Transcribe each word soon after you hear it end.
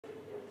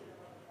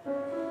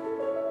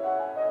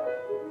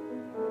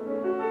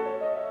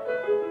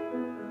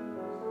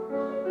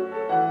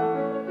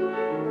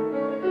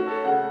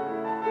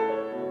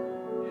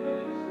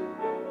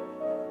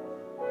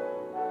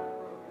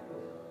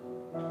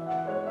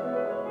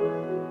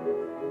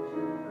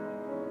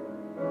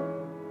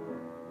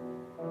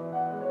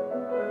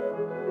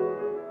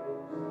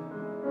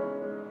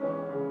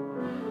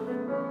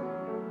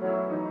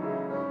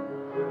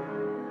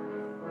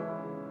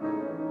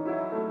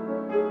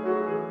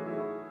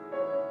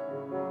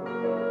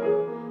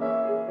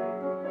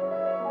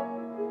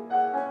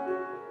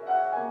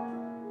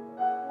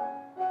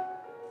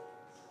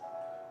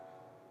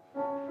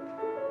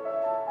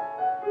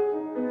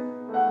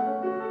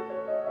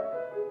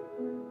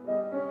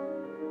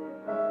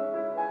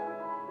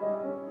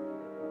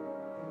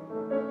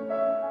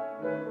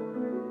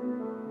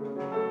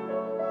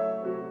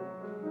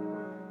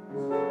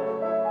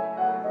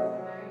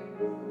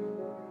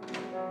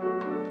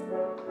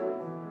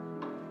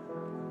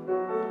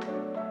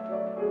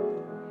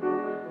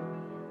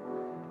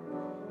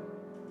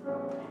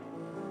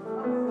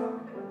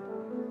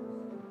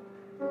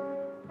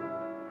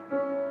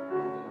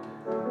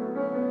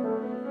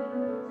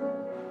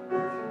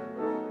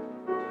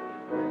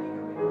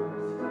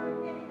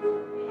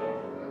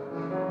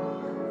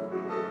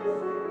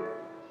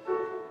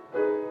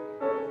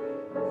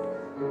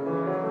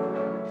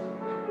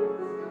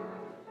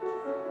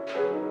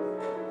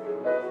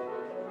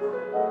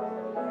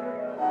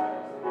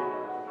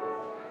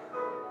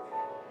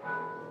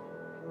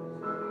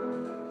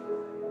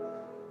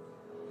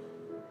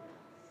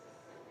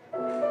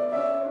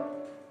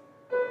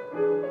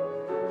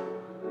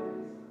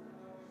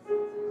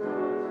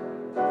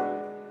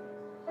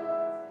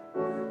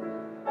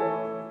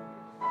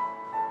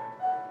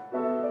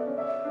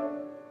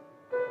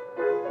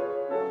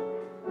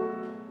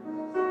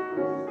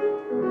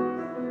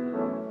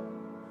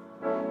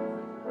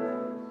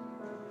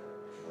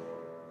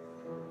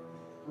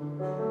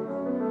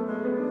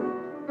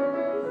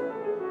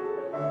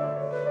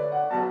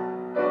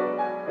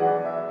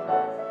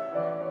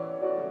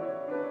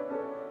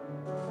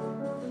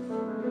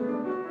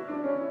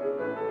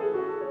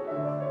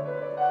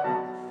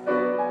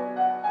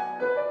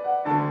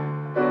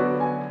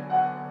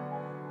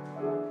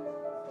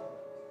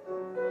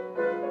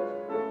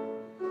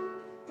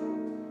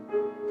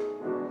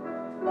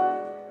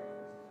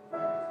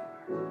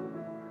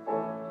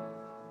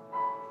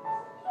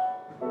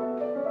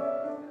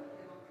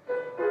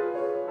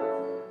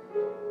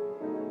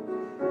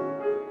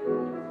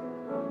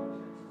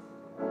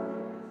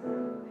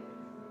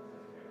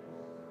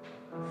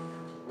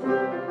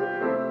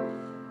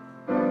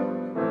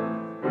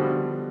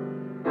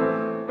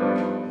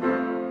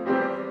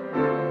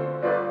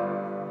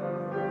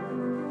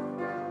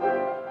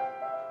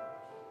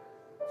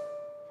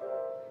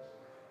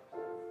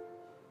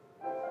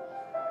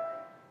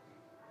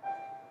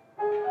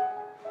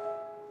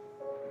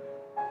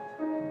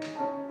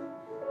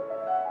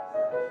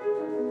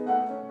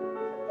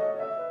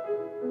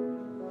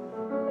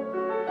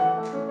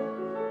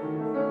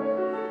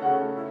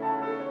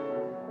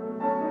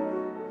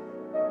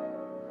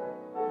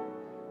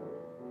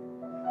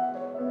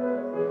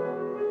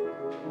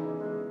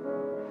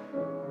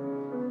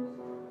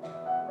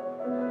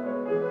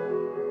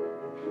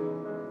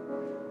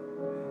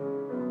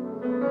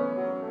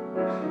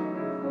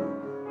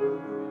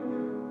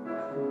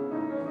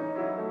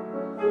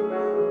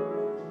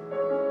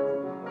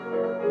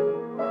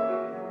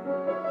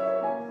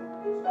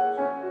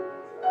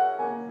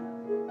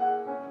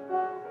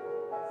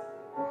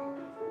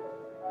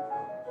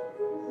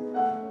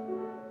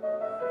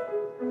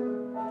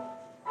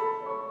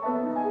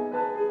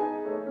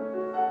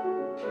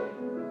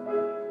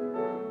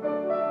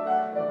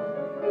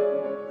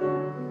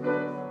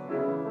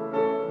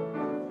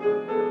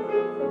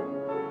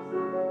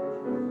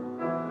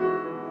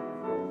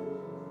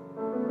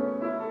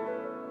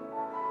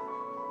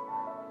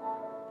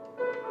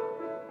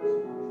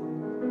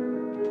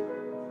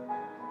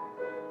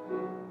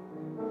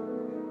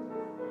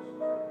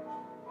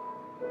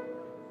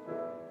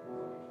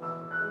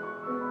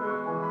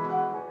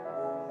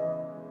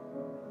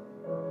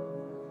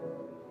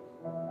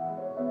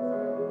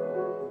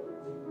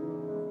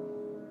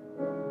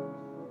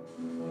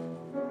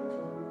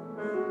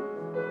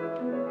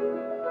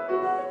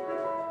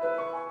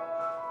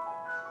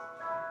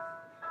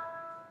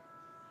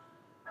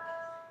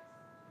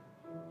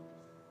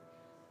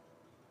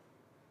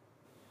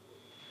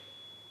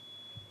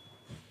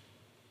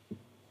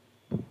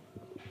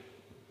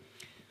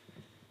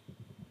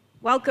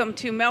Welcome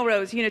to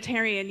Melrose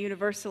Unitarian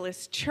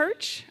Universalist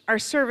Church. Our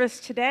service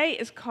today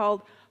is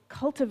called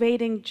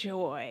Cultivating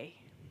Joy.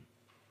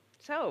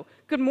 So,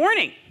 good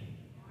morning.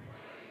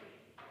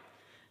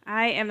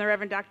 I am the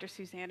Reverend Dr.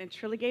 Suzanne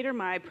Trilligator.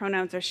 My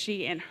pronouns are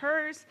she and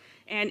hers,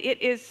 and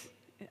it is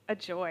a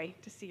joy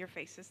to see your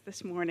faces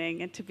this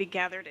morning and to be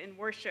gathered in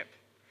worship.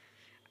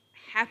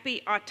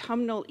 Happy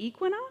autumnal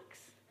equinox.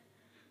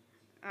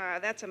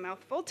 That's a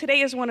mouthful. Today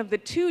is one of the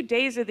 2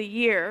 days of the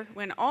year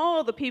when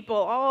all the people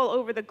all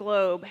over the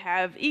globe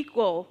have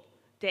equal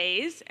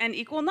days and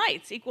equal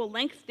nights, equal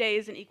length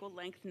days and equal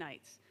length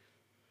nights.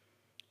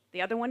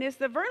 The other one is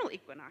the vernal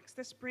equinox,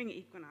 the spring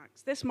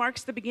equinox. This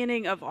marks the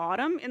beginning of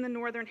autumn in the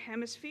northern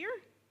hemisphere.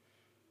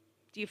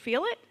 Do you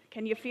feel it?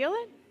 Can you feel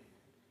it?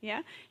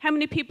 Yeah? How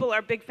many people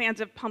are big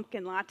fans of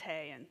pumpkin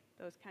latte and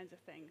those kinds of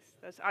things,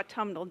 those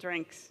autumnal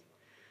drinks?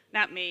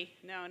 Not me,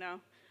 no.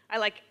 I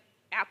like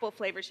apple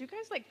flavors. You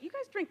guys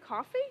drink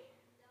coffee?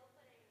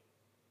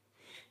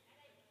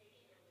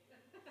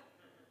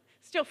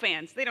 Still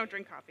fans. They don't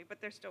drink coffee,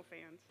 but they're still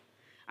fans.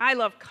 I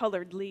love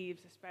colored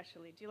leaves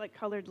especially. Do you like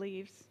colored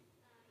leaves?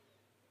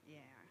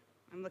 Yeah,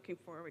 I'm looking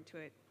forward to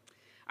it.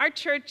 Our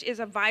church is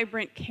a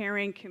vibrant,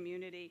 caring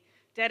community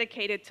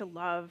dedicated to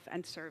love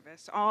and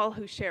service. All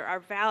who share our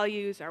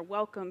values are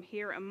welcome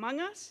here among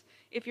us.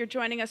 If you're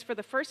joining us for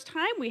the first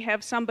time, we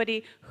have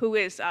somebody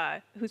who's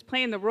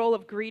playing the role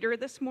of greeter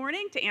this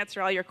morning to answer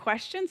all your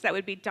questions. That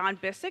would be Don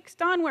Bissix.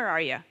 Don, where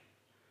are you?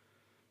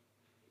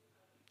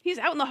 He's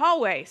out in the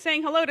hallway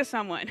saying hello to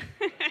someone.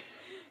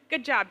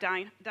 Good job,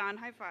 Don. Don,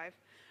 high five.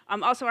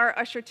 Also, our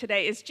usher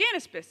today is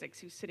Janice Bissix,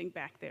 who's sitting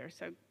back there.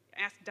 So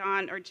ask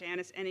Don or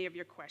Janice any of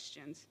your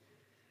questions.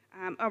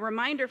 A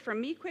reminder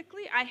from me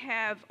quickly, I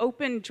have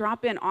open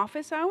drop-in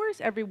office hours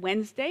every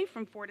Wednesday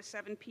from 4 to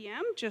 7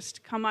 p.m.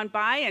 Just come on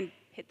by and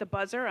hit the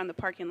buzzer on the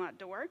parking lot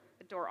door,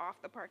 the door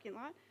off the parking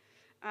lot.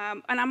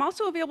 And I'm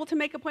also available to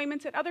make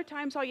appointments at other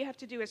times. All you have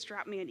to do is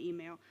drop me an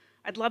email.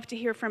 I'd love to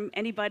hear from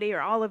anybody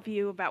or all of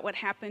you about what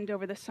happened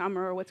over the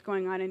summer or what's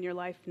going on in your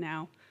life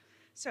now.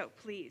 So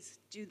please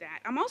do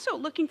that. I'm also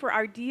looking for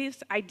ideas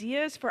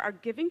for our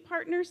giving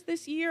partners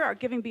this year, our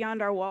Giving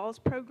Beyond Our Walls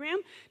program.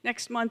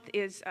 Next month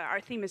is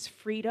our theme is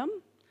freedom.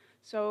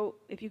 So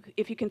if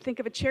you can think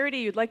of a charity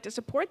you'd like to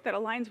support that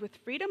aligns with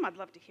freedom, I'd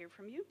love to hear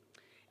from you.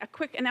 A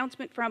quick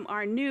announcement from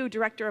our new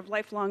Director of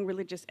Lifelong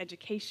Religious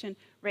Education,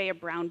 Rhea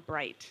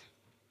Brown-Bright.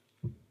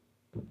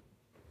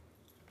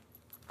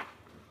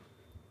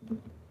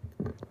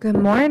 Good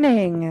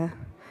morning.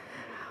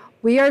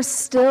 We are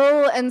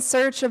still in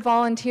search of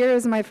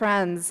volunteers, my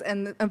friends,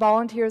 and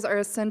volunteers are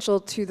essential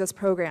to this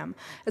program.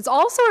 It's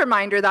also a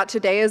reminder that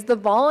today is the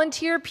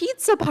volunteer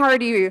pizza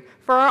party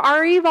for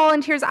our RE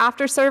volunteers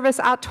after service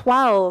at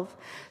 12.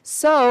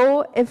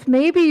 So if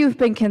maybe you've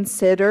been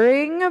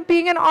considering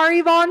being an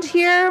RE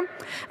volunteer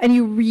and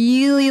you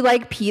really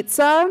like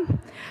pizza,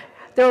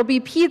 there will be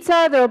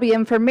pizza, there will be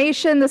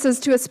information. This is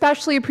to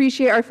especially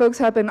appreciate our folks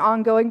who have been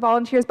ongoing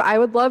volunteers, but I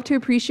would love to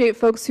appreciate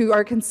folks who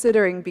are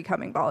considering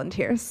becoming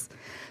volunteers.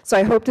 So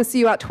I hope to see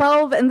you at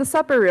 12 in the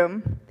supper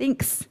room.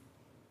 Thanks.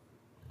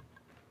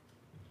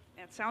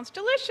 That sounds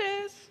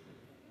delicious.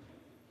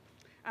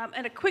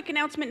 And a quick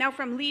announcement now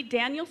from Lee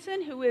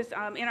Danielson, who is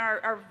in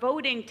our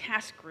voting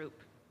task group.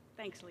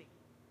 Thanks, Lee.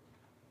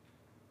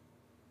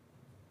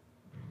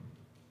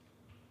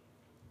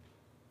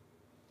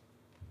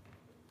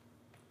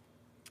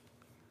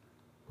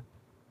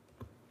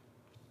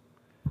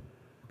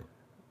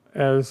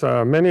 As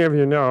many of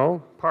you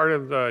know, part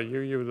of the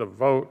UU The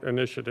Vote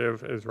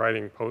initiative is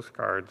writing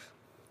postcards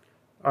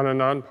on a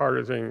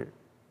nonpartisan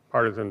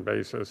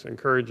basis,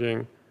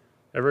 encouraging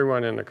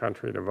everyone in the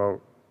country to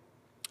vote.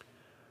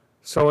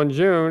 So in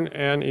June,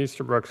 Ann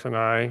Easterbrooks and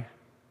I,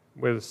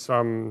 with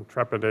some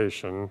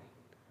trepidation,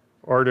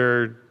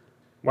 ordered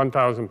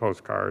 1,000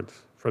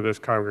 postcards for this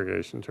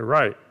congregation to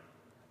write.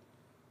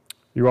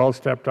 You all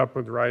stepped up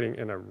with writing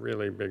in a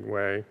really big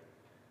way.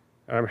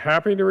 I'm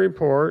happy to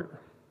report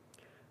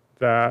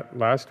that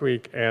last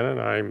week, Ann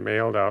and I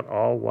mailed out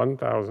all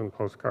 1,000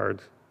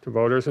 postcards to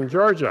voters in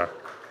Georgia.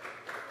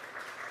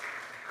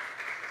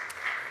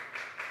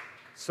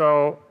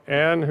 So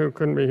Ann, who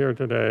couldn't be here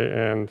today,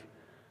 and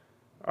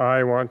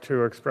I want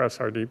to express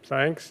our deep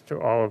thanks to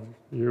all of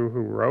you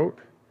who wrote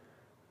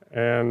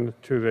and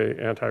to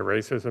the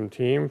anti-racism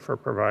team for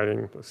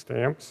providing the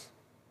stamps.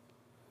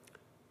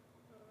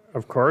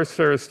 Of course,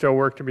 there is still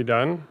work to be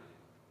done.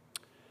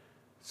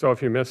 So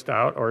if you missed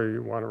out or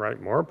you want to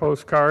write more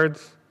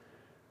postcards,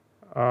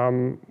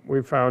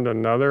 we found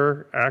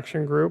another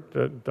action group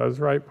that does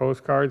write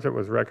postcards that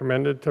was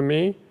recommended to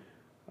me.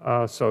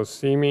 So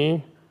see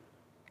me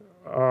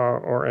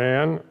or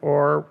Ann,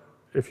 or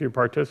if you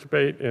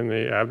participate in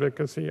the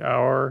advocacy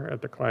hour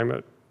at the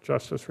Climate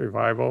Justice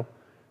Revival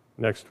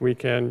next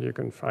weekend, you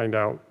can find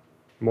out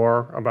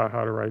more about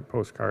how to write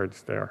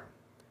postcards there.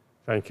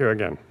 Thank you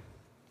again.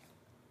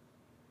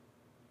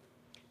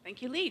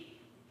 Thank you, Lee.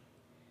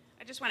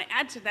 I just want to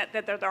add to that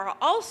that there are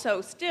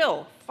also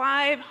still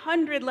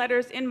 500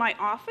 letters in my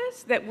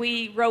office that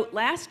we wrote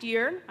last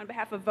year on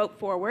behalf of Vote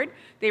Forward.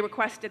 They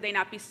requested they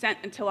not be sent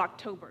until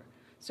October.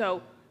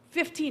 So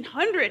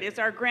 1,500 is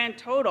our grand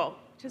total,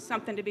 just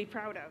something to be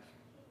proud of.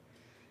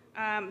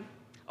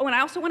 Oh, and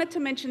I also wanted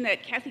to mention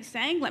that Kathy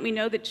Sang let me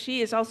know that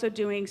she is also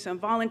doing some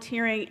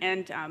volunteering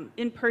and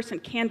in-person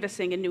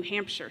canvassing in New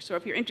Hampshire. So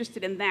if you're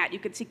interested in that, you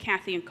could see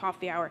Kathy in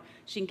Coffee Hour.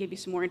 She can give you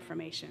some more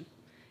information.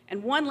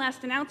 And one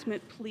last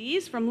announcement,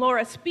 please, from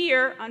Laura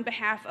Spear on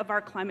behalf of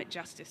our climate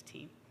justice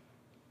team.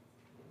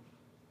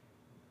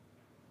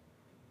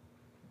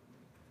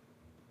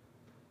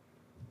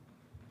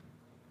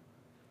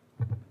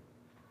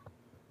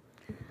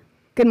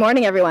 Good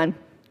morning, everyone.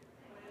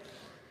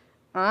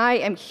 I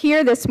am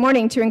here this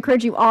morning to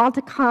encourage you all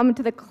to come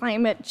to the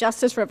Climate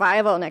Justice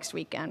Revival next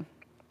weekend.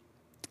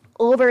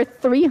 Over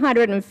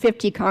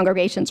 350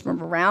 congregations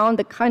from around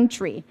the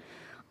country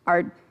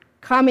are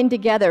coming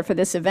together for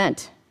this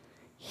event.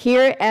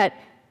 Here at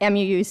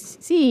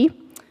MUUC,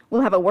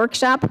 we'll have a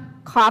workshop,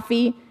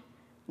 coffee,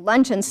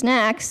 lunch, and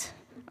snacks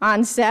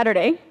on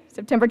Saturday,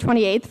 September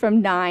 28th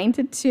from 9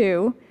 to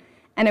 2,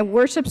 and a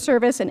worship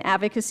service and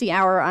advocacy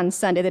hour on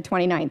Sunday the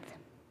 29th.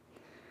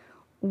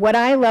 What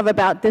I love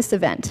about this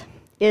event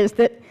is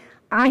that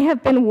I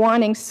have been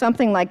wanting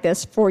something like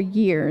this for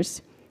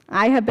years.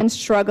 I have been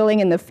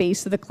struggling in the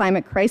face of the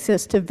climate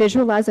crisis to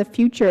visualize a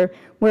future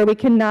where we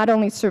can not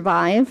only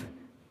survive,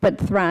 but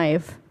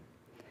thrive.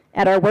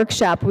 At our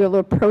workshop, we will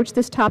approach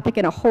this topic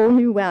in a whole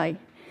new way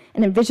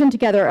and envision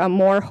together a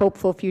more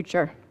hopeful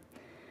future.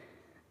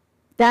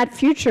 That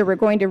future we're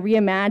going to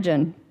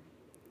reimagine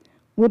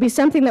will be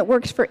something that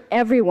works for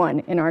everyone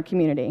in our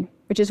community,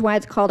 which is why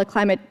it's called a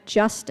climate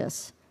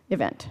justice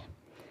event.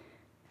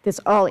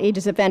 This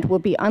all-ages event will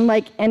be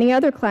unlike any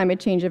other climate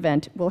change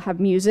event. We'll have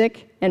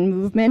music and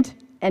movement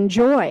and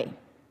joy,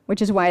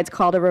 which is why it's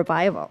called a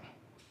revival.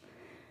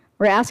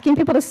 We're asking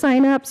people to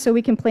sign up so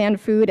we can plan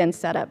food and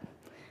setup.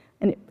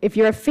 And if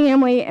you're a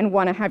family and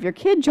want to have your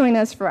kid join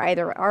us for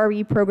either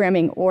RE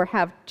programming or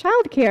have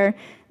childcare,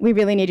 we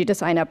really need you to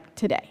sign up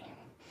today.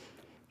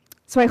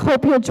 So I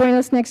hope you'll join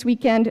us next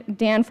weekend.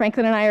 Dan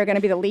Franklin and I are going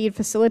to be the lead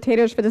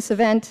facilitators for this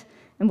event,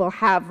 and we'll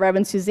have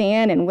Reverend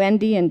Suzanne and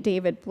Wendy and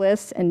David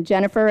Bliss and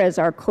Jennifer as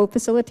our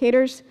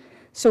co-facilitators.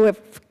 So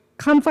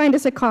come find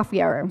us at coffee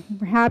hour.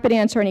 We're happy to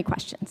answer any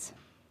questions.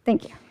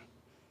 Thank you.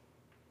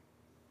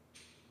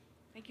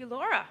 Thank you,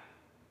 Laura.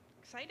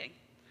 Exciting.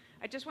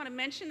 I just want to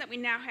mention that we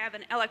now have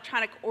an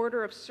electronic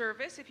order of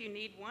service if you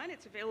need one.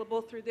 It's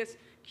available through this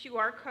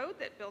QR code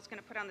that Bill's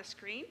going to put on the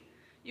screen.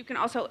 You can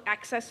also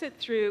access it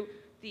through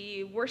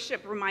the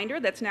worship reminder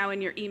that's now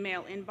in your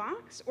email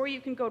inbox, or you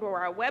can go to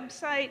our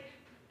website.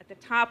 At the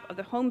top of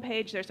the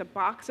homepage, there's a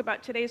box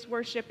about today's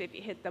worship. If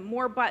you hit the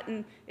More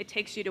button, it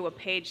takes you to a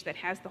page that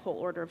has the whole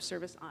order of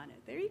service on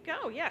it. There you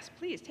go. Yes,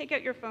 please take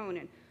out your phone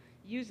and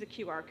use the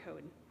QR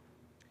code.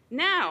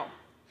 Now,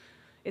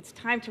 it's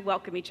time to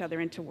welcome each other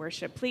into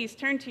worship. Please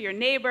turn to your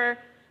neighbor,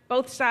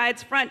 both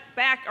sides, front,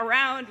 back,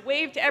 around,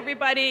 wave to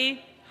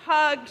everybody,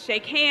 hug,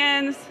 shake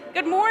hands.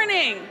 Good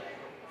morning.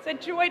 It's a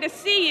joy to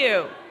see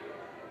you.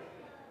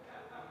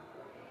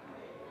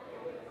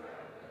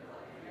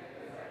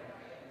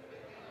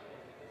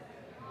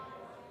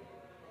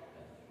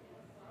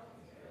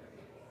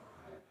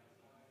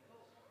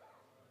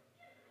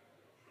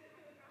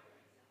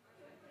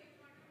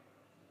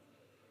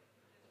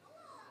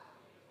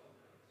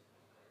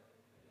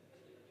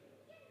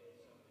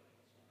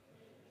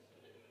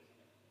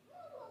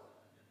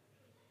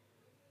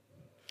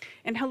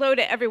 And hello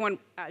to everyone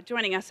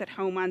joining us at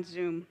home on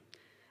Zoom.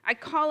 I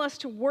call us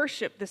to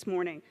worship this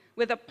morning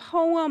with a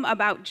poem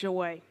about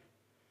joy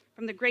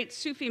from the great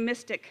Sufi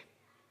mystic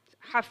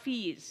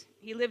Hafiz.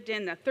 He lived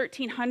in the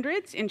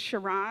 1300s in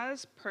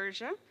Shiraz,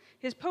 Persia.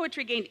 His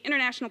poetry gained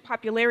international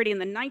popularity in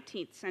the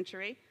 19th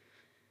century,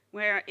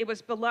 where it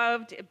was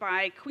beloved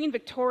by Queen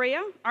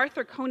Victoria,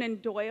 Arthur Conan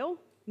Doyle,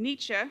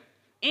 Nietzsche,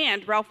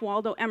 and Ralph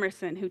Waldo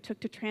Emerson, who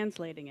took to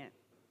translating it.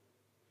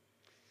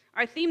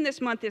 Our theme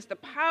this month is the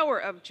power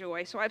of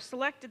joy, so I've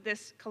selected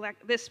this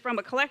from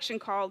a collection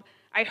called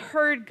I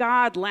Heard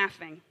God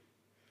Laughing.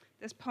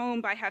 This poem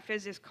by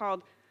Hafiz is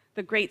called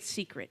The Great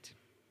Secret.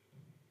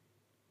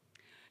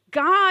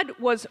 God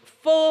was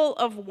full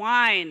of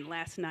wine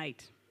last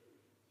night.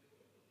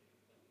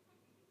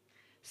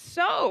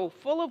 So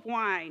full of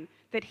wine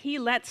that he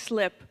let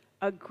slip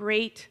a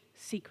great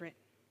secret.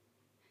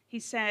 He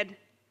said,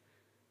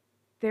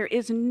 "There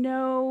is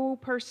no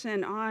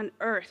person on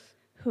earth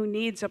who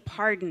needs a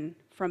pardon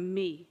from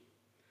me.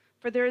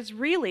 For there is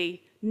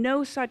really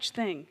no such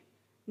thing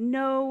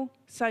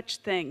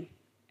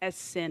as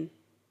sin."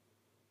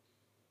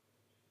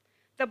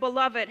 The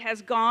beloved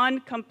has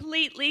gone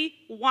completely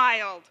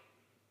wild.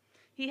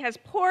 He has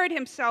poured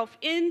himself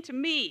into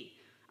me.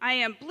 I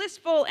am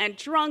blissful and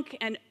drunk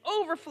and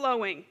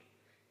overflowing.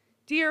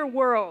 Dear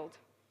world,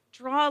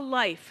 draw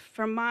life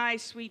from my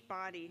sweet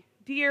body.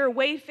 Dear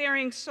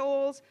wayfaring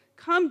souls,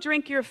 come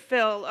drink your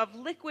fill of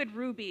liquid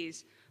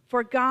rubies,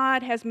 for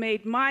God has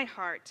made my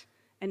heart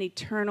an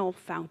eternal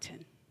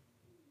fountain.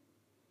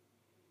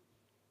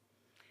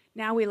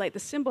 Now we light the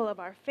symbol of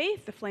our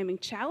faith, the flaming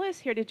chalice.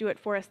 Here to do it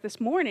for us this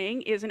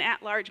morning is an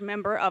at-large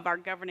member of our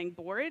governing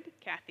board,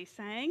 Kathy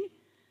Sang.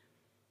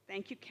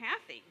 Thank you,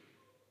 Kathy.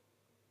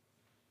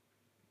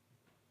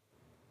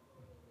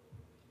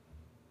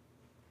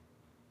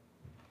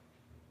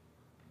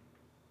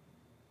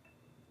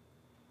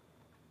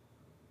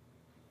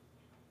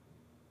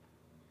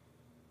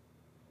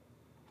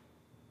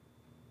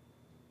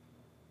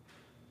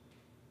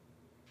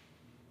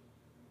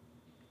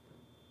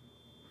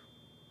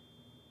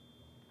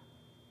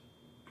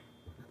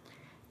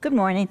 Good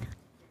morning.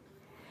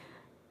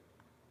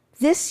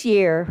 This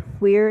year,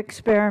 we are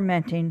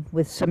experimenting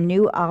with some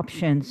new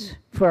options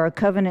for our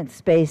covenant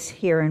space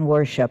here in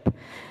worship,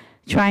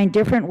 trying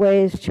different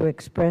ways to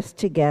express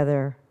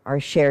together our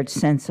shared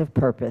sense of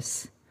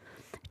purpose.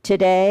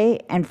 Today,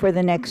 and for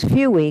the next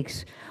few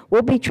weeks,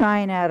 we'll be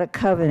trying out a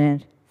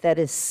covenant that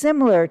is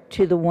similar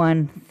to the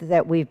one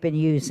that we've been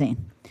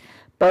using.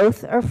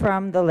 Both are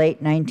from the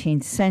late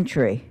 19th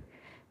century.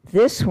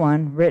 This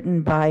one,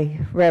 written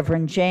by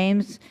Reverend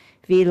James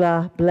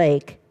Vila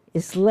Blake,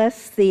 is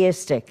less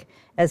theistic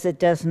as it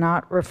does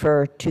not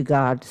refer to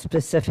God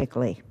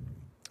specifically.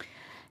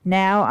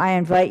 Now I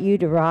invite you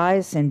to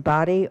rise in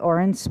body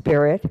or in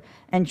spirit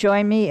and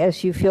join me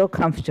as you feel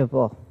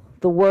comfortable.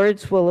 The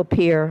words will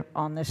appear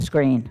on the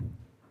screen.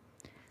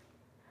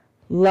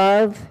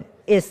 Love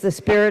is the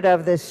spirit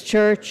of this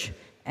church,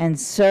 and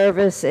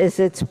service is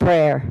its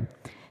prayer.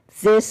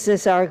 This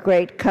is our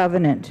great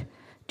covenant,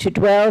 to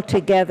dwell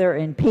together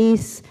in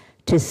peace,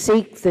 to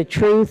seek the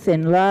truth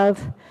in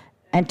love,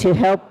 and to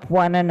help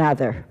one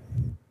another.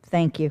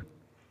 Thank you.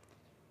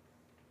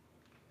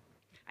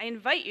 I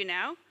invite you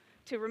now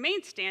to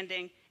remain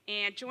standing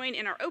and join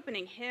in our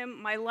opening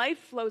hymn, My Life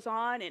Flows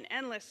On, an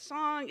endless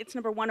song. It's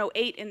number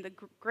 108 in the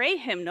gray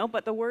hymnal,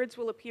 but the words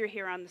will appear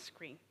here on the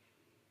screen.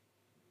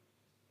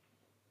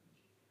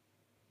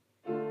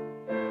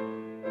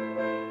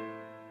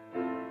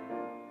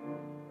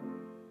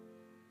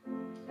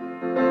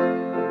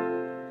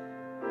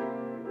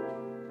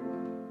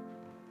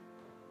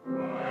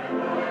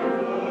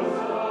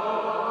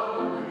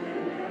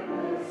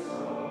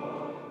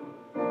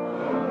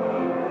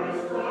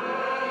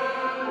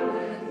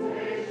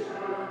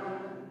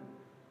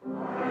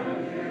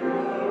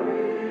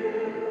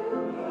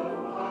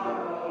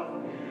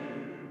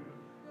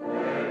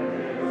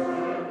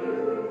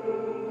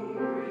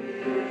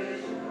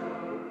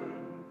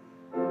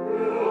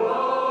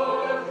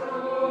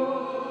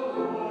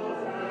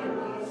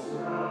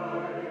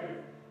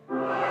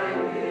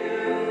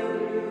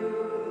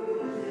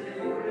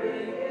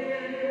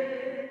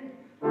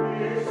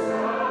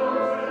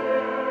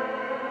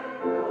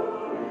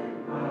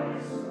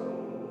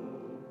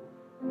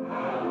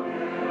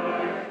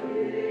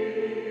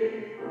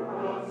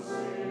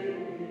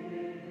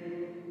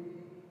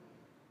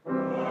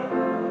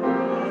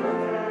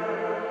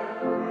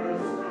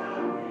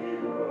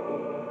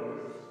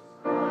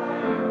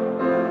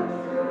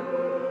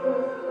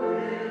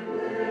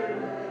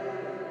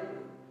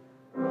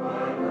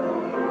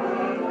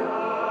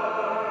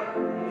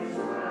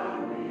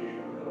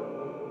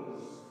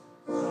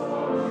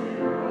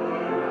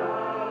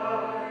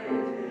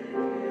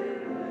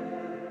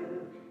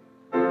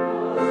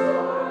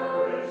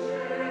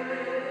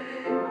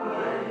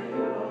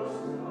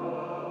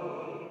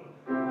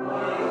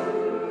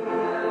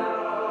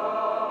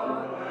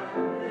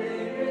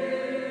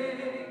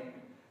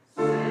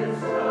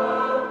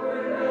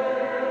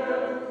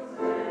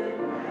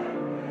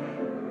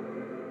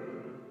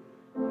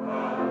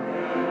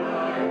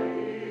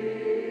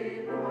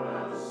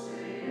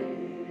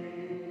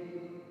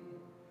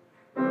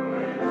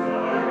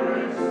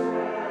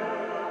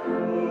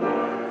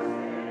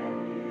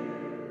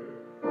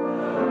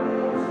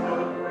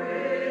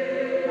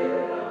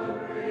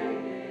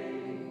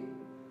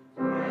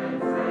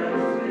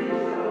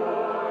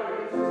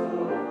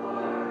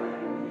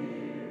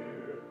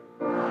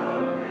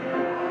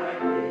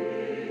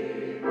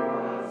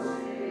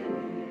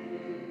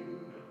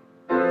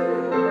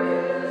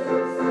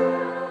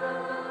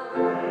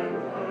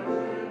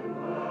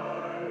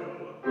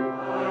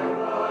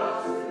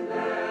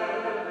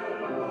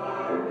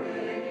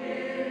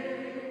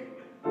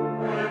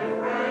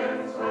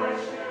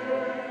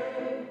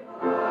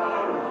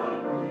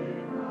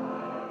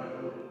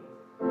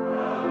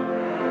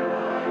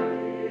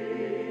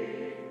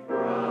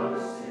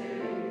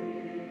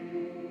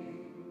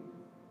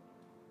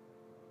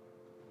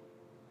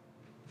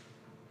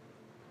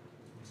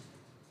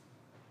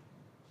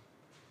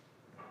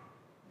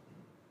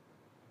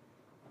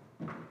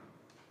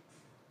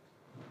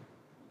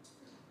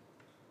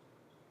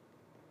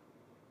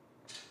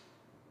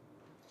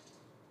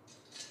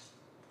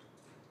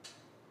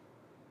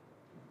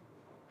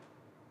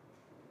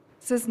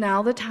 This is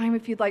now the time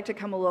if you'd like to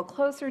come a little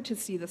closer to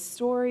see the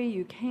story,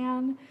 you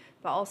can.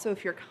 But also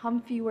if you're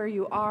comfy where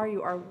you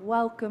are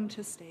welcome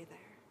to stay there.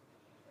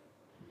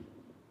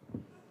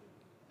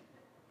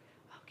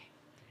 Okay.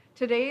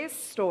 Today's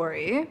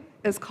story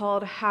is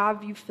called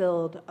Have You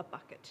Filled a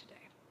Bucket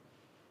Today?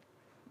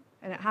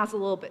 And it has a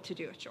little bit to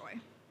do with joy.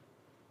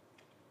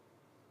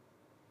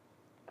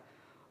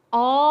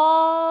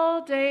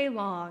 All day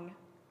long,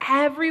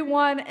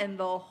 everyone in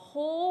the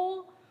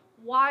whole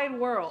wide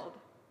world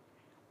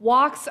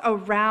walks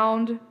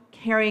around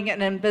carrying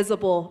an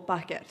invisible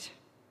bucket.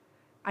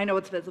 I know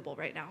it's visible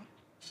right now.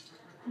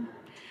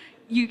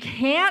 You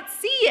can't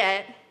see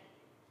it,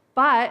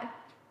 but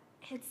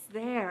it's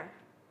there.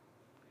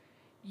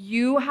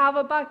 You have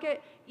a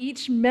bucket.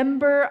 Each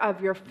member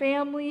of your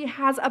family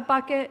has a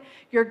bucket.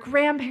 Your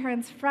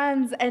grandparents,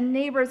 friends, and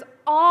neighbors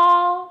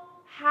all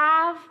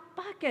have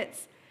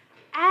buckets.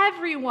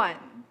 Everyone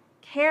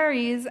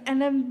carries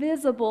an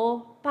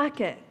invisible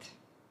bucket.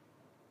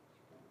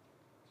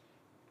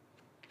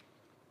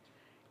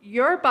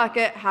 Your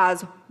bucket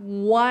has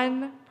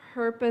one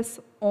purpose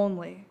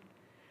only.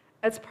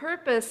 Its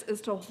purpose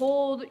is to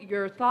hold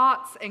your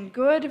thoughts and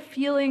good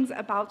feelings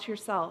about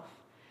yourself.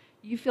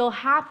 You feel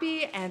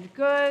happy and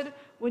good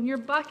when your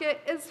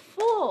bucket is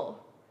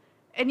full,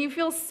 and you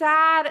feel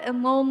sad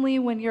and lonely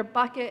when your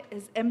bucket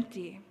is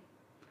empty.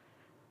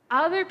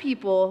 Other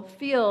people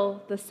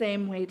feel the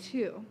same way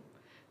too.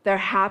 They're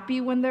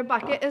happy when their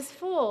bucket is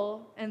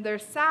full, and they're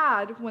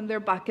sad when their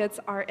buckets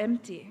are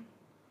empty.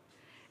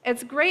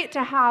 It's great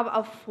to have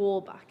a full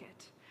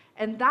bucket,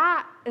 and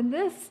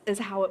this is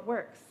how it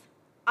works.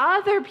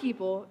 Other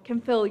people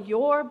can fill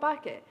your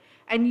bucket,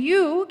 and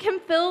you can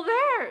fill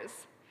theirs.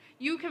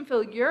 You can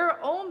fill your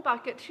own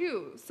bucket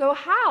too. So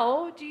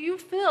how do you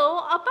fill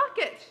a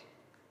bucket?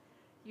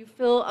 You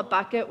fill a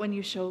bucket when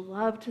you show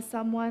love to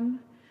someone,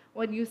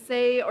 when you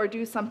say or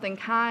do something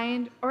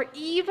kind, or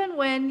even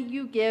when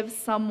you give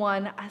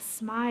someone a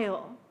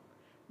smile.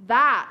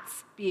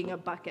 That's being a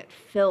bucket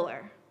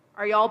filler.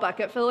 Are y'all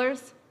bucket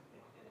fillers?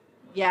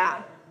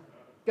 Yeah,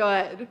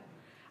 good.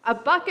 A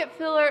bucket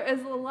filler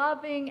is a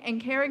loving and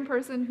caring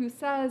person who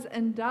says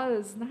and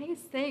does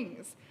nice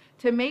things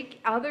to make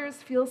others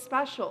feel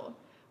special.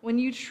 When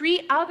you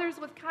treat others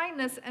with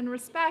kindness and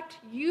respect,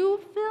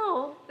 you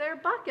fill their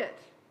bucket.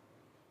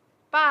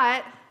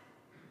 But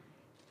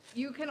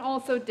you can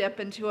also dip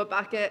into a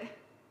bucket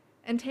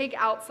and take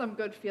out some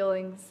good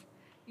feelings.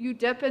 You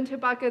dip into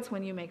buckets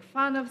when you make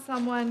fun of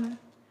someone,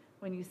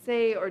 when you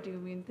say or do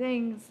mean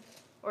things,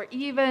 or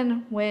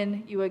even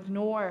when you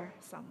ignore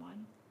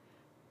someone.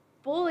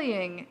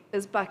 Bullying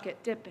is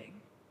bucket dipping.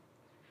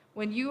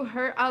 When you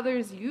hurt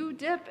others, you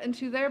dip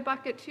into their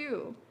bucket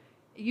too.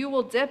 You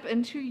will dip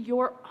into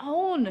your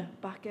own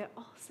bucket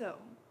also.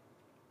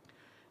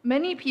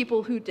 Many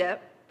people who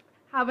dip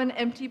have an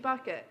empty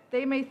bucket.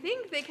 They may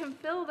think they can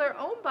fill their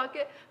own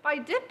bucket by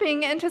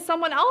dipping into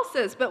someone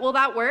else's, but will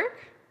that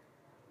work?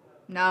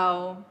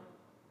 No.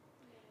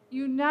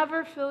 You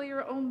never fill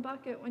your own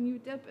bucket when you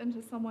dip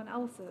into someone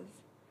else's.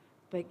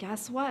 But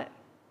guess what?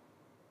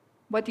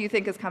 What do you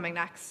think is coming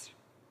next?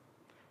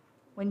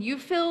 When you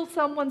fill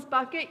someone's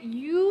bucket,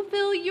 you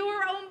fill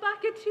your own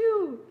bucket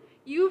too.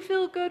 You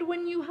feel good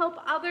when you help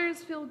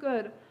others feel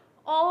good.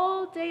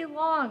 All day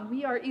long,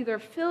 we are either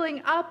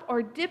filling up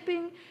or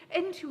dipping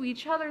into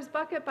each other's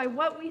bucket by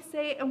what we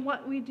say and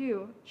what we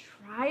do.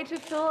 Try to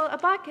fill a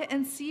bucket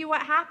and see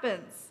what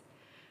happens.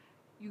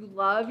 You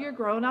love your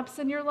grown-ups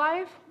in your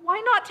life?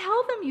 Why not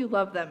tell them you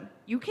love them?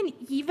 You can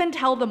even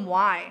tell them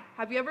why.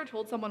 Have you ever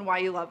told someone why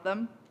you love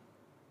them?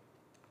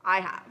 I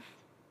have.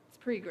 It's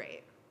pretty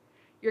great.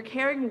 Your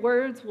caring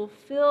words will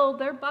fill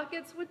their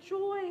buckets with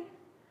joy.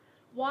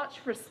 Watch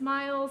for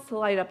smiles to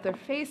light up their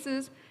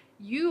faces.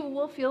 You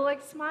will feel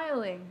like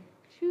smiling,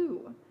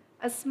 too.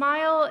 A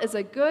smile is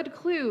a good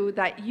clue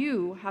that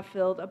you have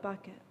filled a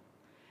bucket.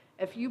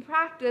 If you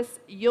practice,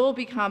 you'll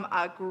become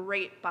a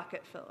great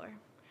bucket filler.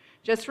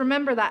 Just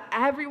remember that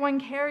everyone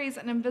carries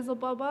an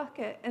invisible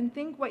bucket, and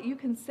think what you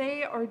can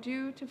say or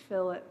do to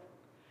fill it.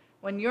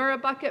 When you're a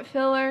bucket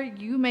filler,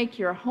 you make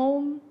your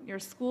home, your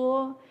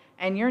school,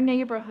 and your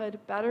neighborhood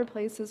better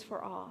places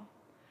for all.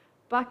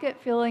 Bucket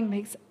filling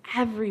makes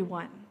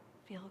everyone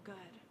feel good.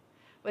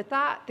 With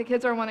that, the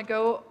kids want to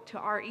go to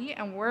RE,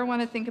 and we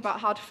want to think about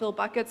how to fill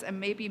buckets and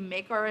maybe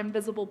make our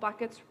invisible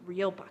buckets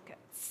real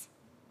buckets.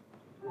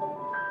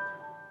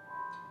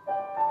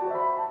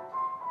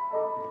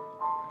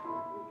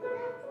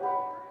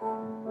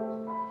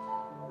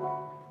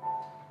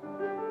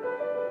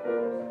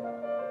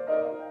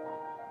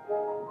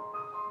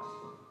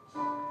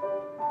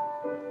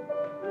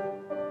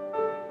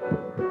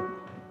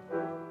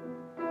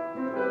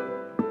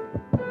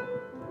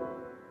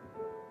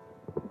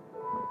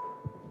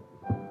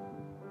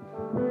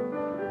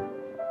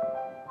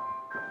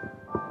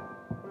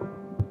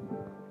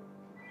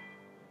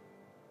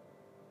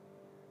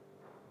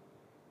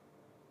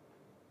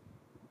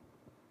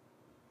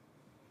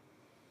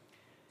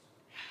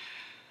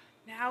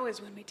 Now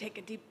is when we take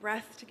a deep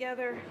breath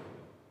together.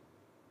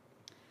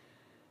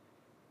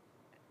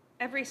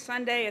 Every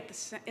Sunday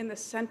in the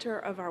center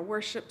of our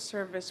worship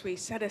service, we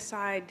set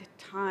aside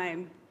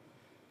time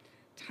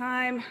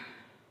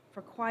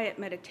for quiet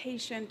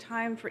meditation,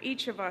 time for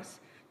each of us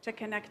to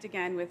connect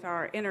again with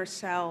our inner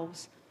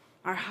selves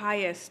our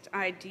highest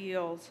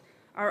ideals,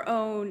 our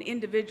own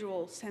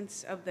individual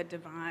sense of the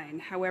divine,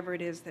 however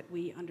it is that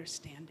we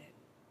understand it.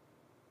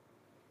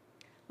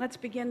 Let's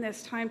begin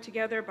this time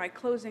together by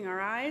closing our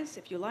eyes,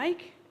 if you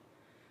like,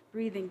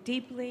 breathing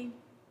deeply,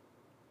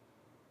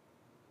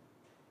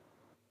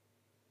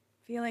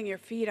 feeling your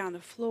feet on the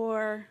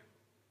floor,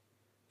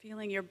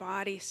 feeling your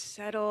body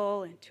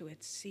settle into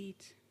its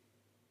seat,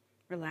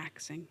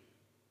 relaxing.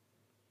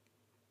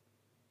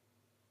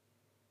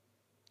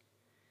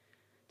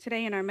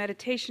 Today in our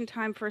meditation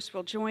time, first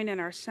we'll join in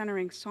our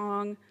centering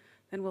song,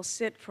 then we'll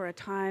sit for a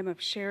time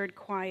of shared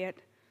quiet,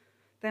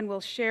 then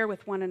we'll share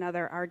with one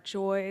another our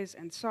joys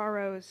and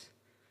sorrows,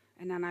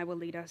 and then I will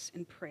lead us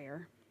in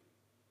prayer.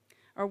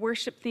 Our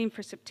worship theme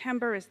for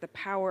September is the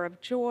power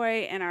of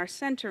joy, and our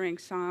centering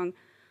song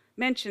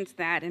mentions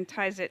that and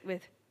ties it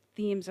with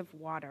themes of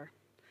water.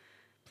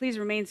 Please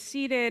remain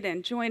seated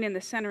and join in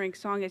the centering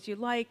song as you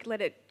like.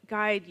 Let it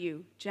guide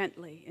you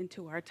gently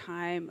into our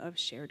time of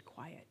shared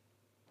quiet.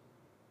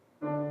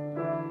 I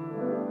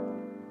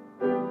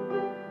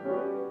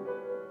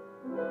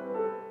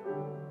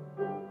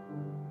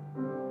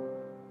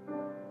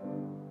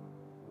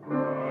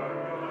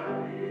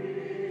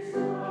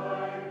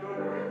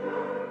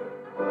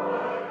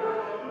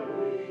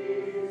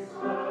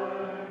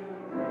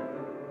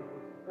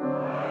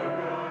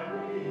got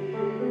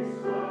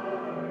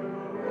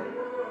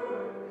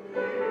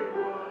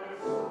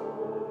peace.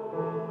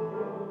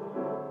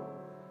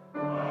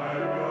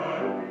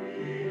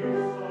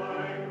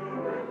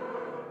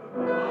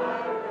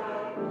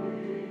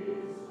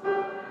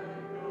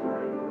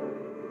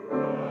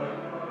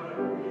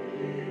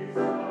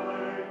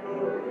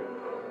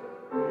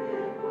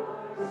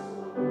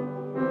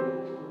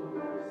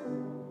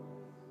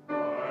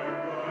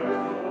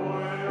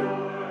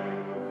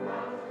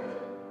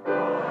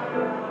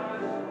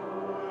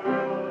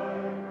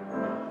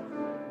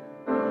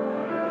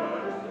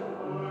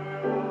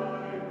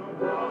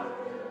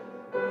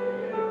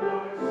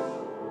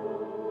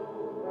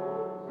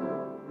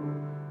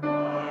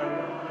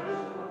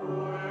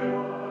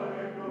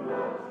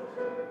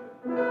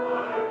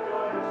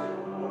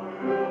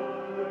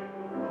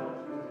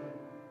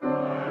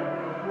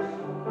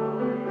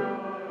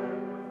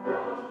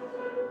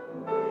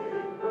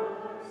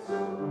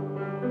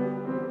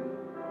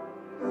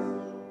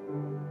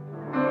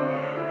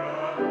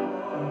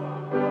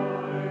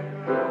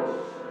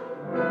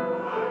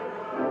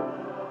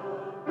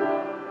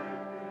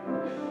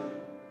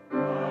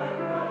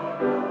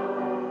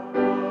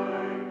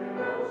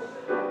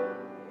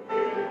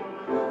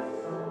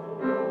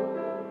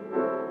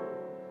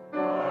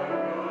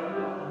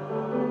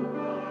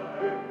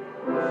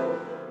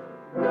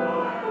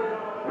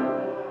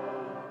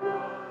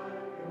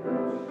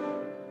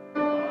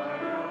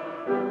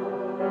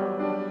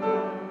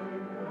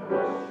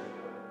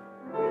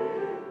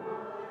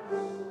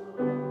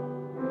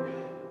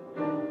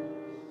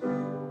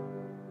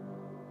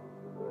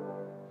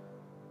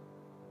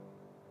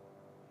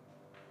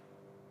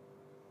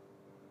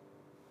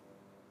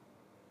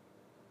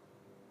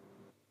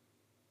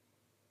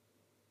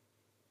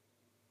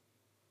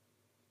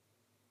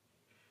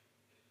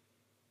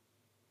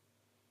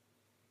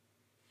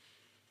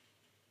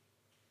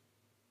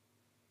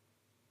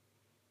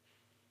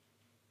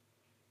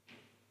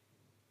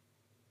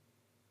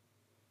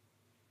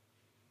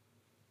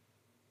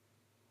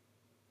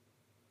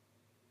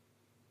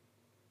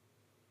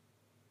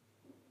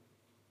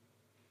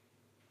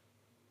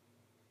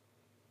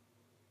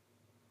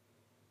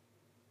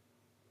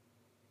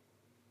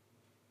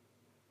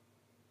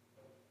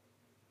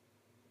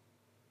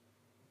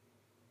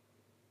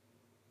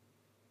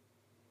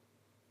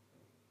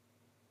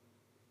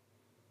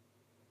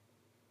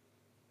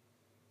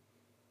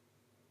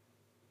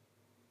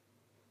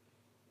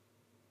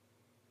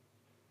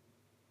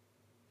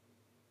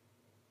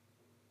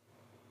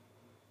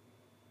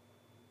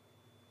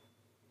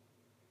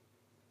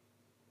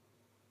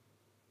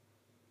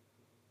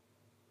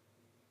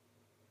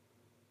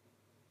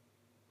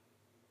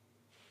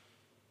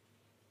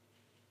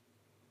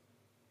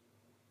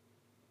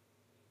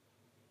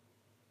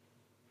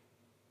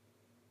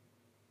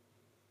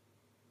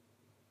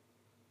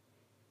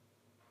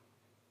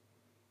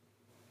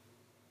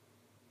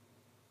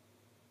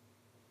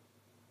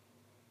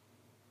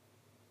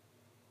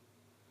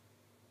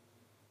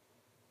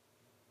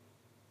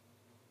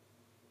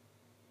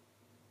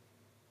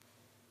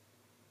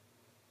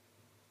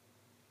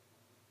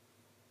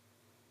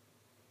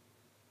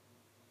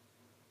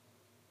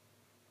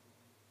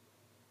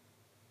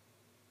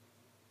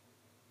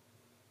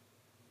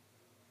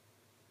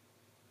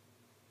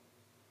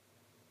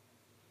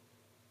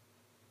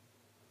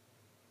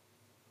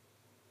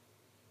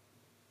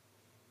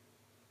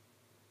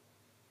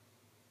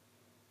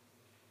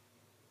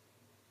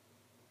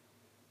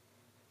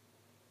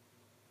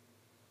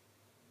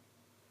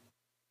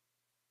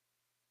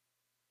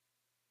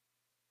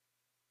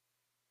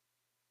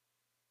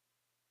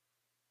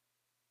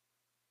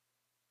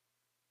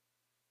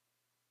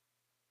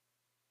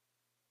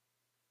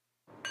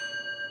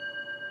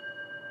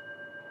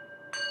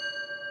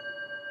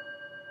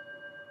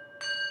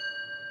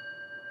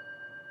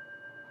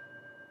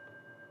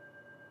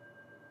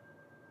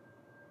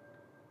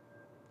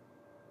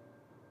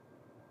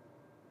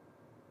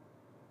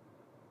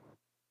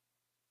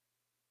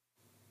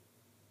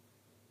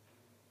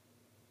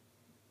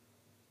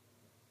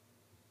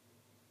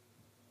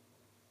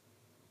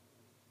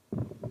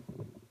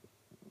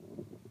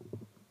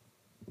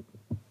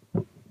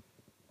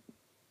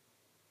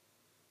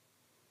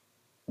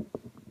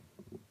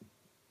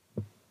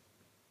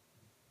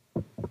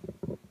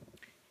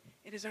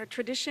 It is our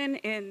tradition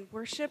in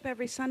worship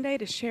every Sunday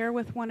to share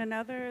with one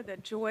another the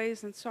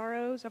joys and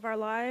sorrows of our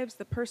lives,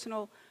 the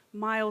personal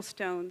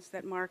milestones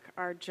that mark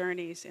our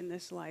journeys in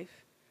this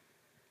life.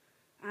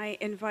 I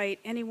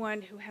invite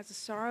anyone who has a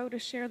sorrow to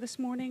share this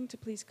morning to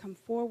please come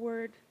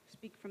forward,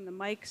 speak from the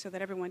mic so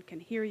that everyone can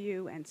hear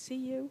you and see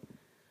you.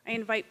 I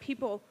invite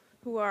people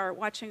who are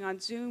watching on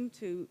Zoom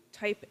to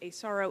type a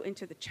sorrow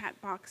into the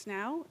chat box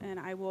now, and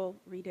I will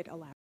read it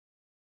aloud.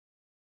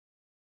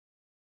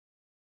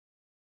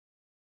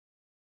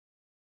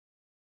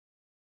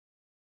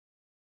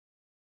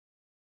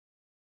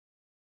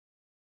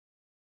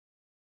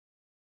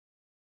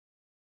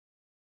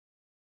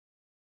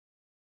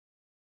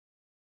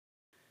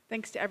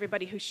 Thanks to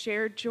everybody who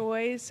shared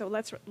joys. So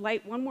let's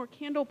light one more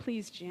candle,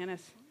 please,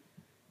 Janice,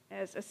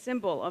 as a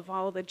symbol of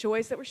all the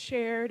joys that were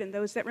shared and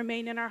those that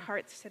remain in our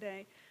hearts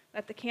today.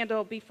 Let the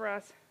candle be for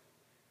us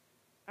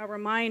a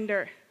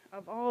reminder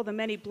of all the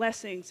many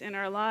blessings in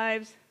our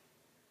lives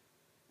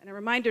and a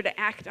reminder to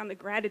act on the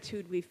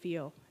gratitude we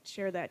feel,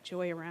 share that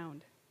joy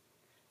around.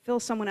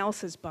 Fill someone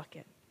else's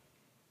bucket.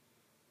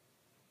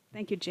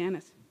 Thank you,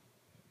 Janice.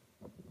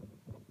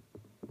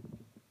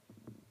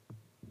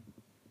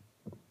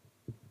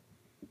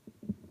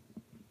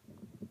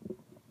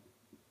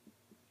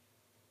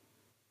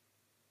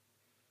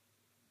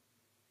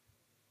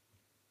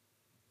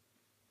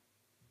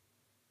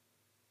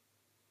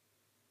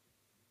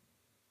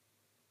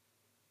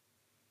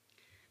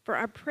 For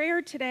our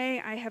prayer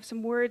today, I have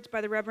some words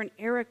by the Reverend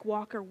Eric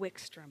Walker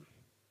Wickstrom.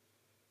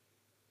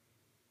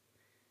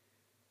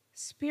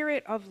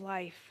 Spirit of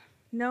life,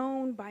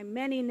 known by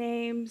many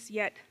names,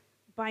 yet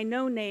by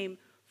no name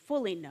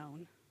fully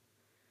known.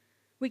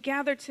 We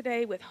gather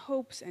today with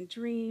hopes and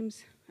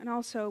dreams, and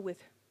also with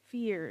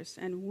fears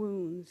and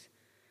wounds.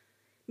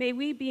 May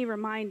we be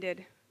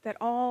reminded that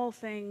all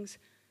things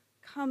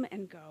come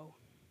and go,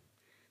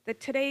 that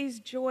today's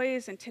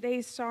joys and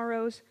today's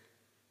sorrows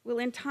will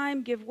in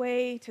time give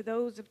way to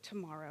those of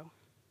tomorrow,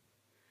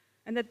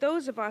 and that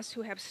those of us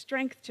who have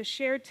strength to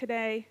share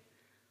today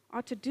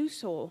ought to do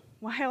so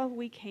while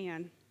we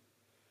can,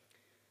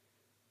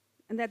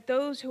 and that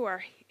those who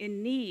are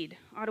in need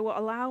ought to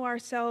allow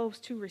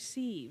ourselves to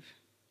receive,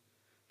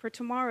 for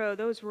tomorrow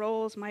those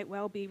roles might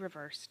well be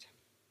reversed.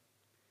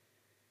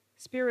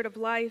 Spirit of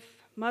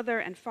life, mother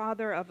and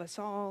father of us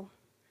all,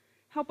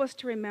 help us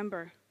to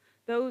remember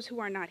those who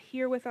are not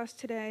here with us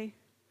today,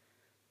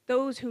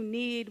 those who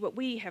need what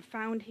we have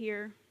found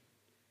here,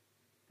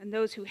 and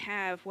those who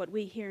have what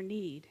we here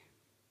need.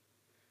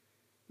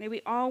 May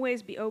we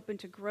always be open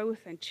to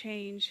growth and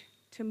change,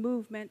 to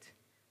movement,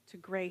 to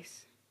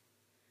grace.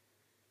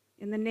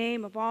 In the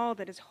name of all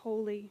that is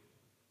holy,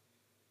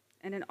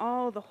 and in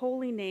all the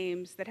holy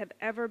names that have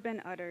ever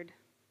been uttered,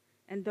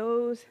 and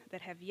those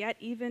that have yet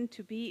even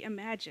to be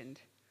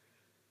imagined,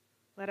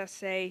 let us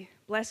say,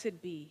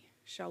 blessed be,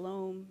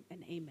 shalom,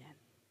 and amen.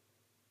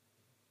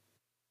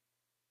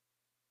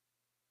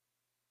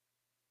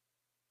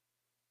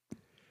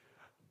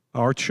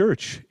 Our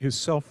church is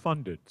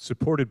self-funded,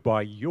 supported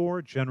by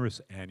your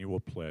generous annual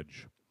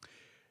pledge.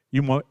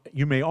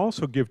 You may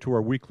also give to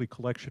our weekly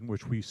collection,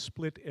 which we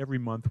split every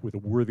month with a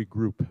worthy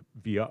group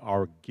via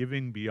our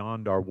Giving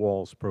Beyond Our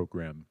Walls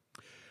program.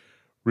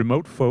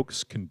 Remote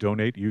folks can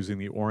donate using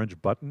the orange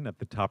button at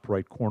the top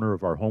right corner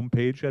of our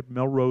homepage at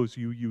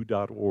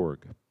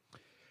melroseuu.org.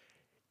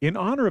 In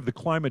honor of the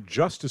Climate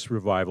Justice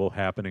Revival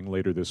happening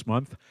later this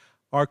month,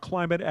 our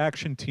climate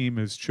action team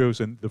has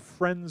chosen the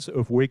Friends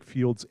of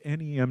Wakefield's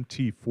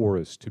NEMT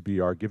Forest to be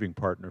our giving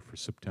partner for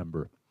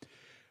September.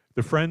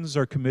 The Friends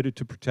are committed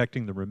to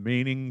protecting the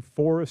remaining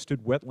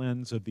forested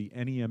wetlands of the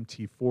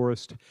NEMT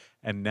Forest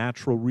and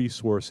natural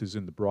resources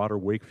in the broader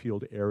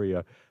Wakefield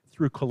area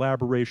through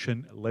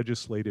collaboration,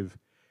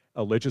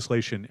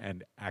 legislation,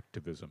 and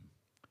activism.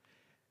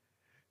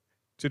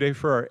 Today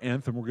for our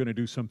anthem, we're going to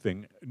do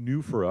something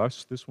new for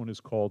us. This one is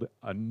called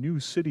A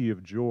New City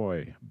of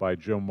Joy by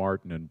Joe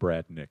Martin and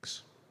Brad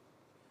Nix.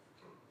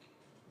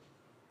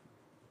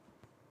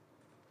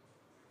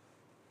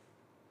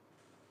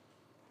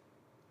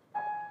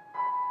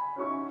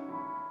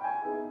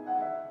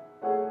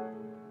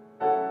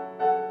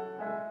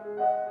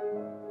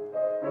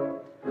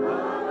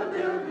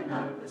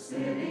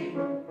 City,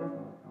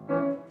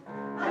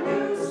 a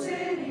new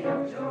city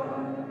of joy.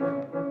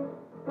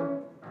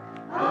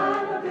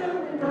 I'm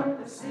building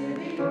up the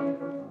city,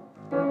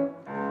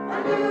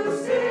 a new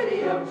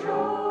city of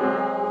joy.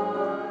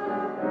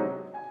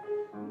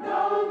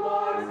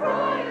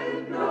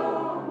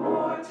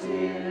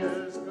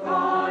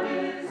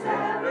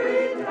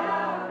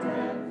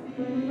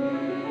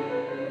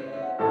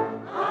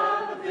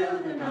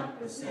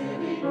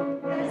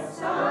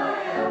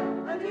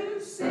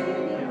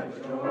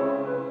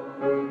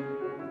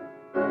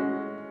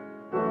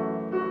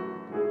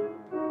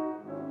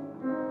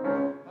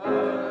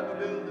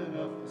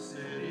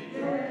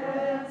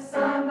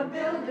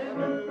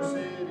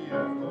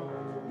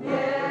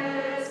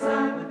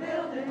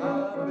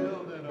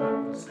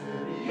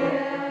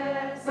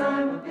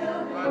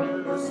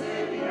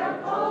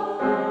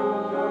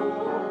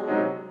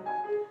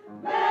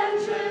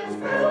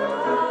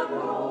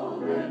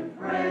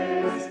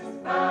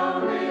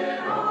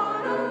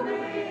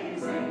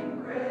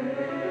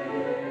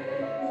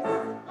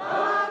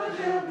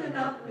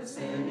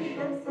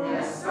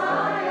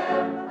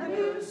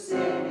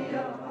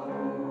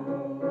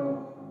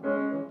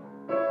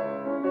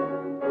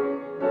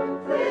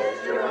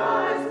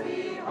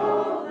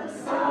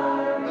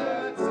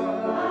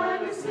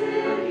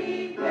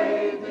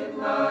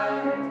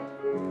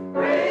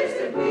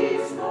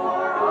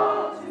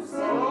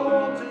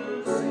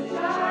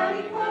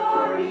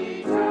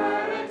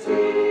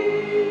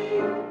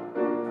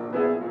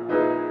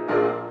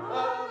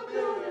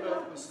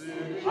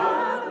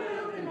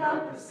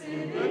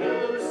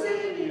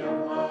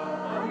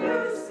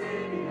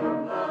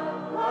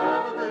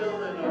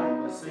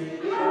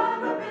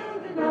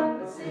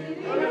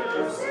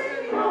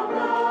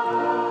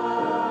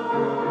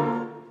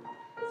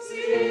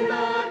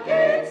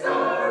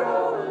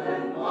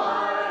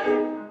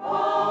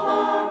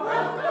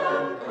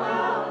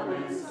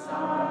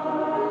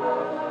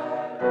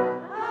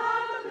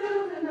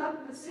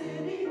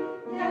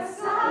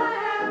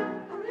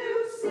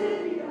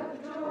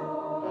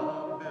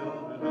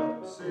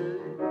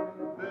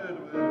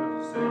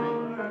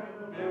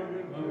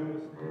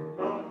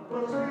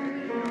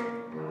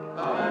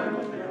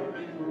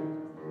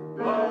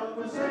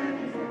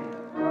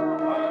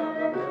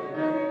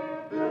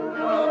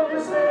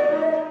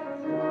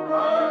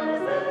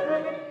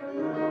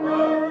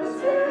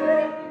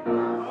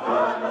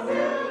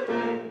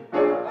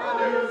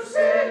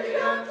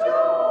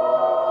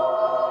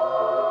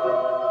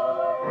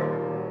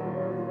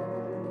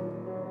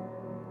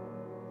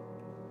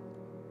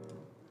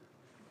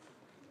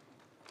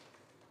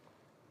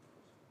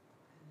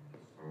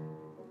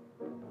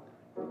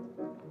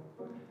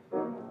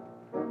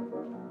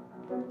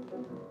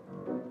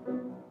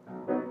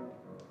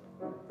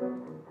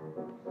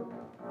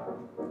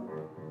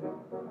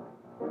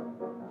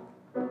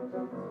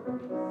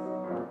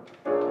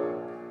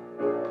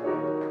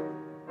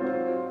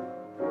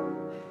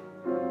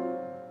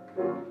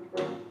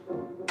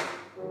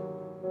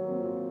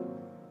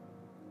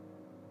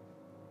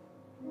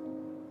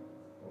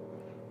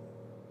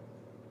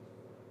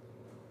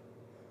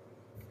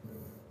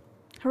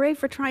 Hooray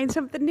for trying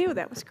something new.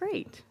 That was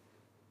great.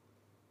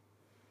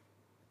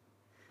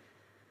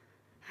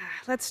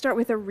 Let's start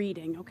with a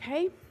reading,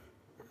 okay?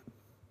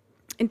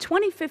 In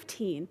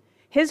 2015,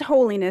 His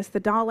Holiness the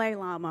Dalai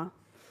Lama,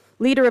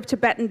 leader of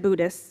Tibetan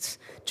Buddhists,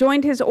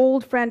 joined his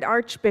old friend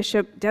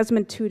Archbishop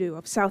Desmond Tutu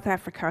of South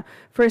Africa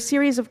for a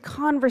series of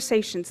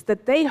conversations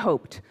that they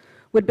hoped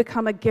would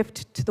become a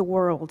gift to the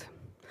world.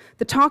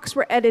 The talks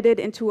were edited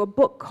into a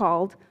book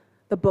called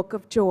The Book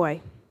of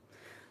Joy,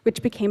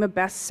 which became a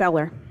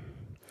bestseller.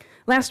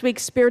 Last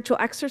week's spiritual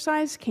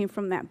exercise came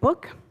from that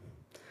book.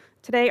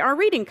 Today, our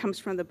reading comes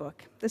from the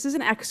book. This is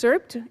an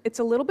excerpt. It's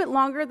a little bit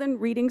longer than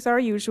readings are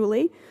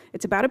usually.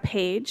 It's about a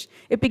page.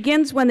 It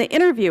begins when the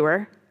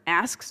interviewer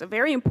asks a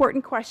very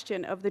important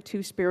question of the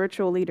two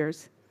spiritual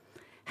leaders.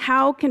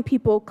 How can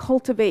people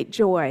cultivate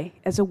joy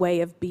as a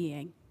way of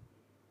being?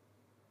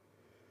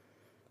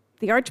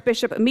 The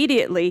Archbishop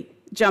immediately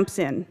jumps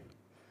in.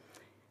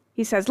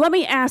 He says, let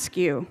me ask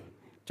you,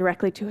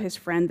 directly to his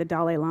friend, the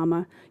Dalai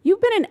Lama,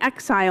 you've been in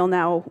exile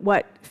now,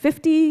 what,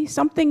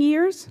 50-something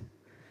years?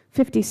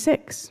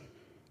 56.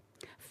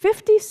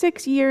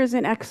 56 years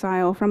in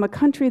exile from a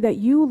country that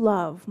you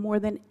love more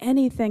than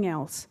anything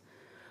else.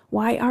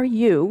 Why are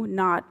you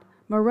not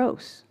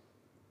morose?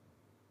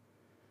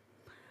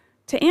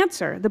 To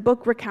answer, the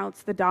book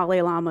recounts the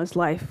Dalai Lama's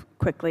life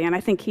quickly, and I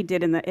think he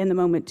did in the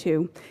moment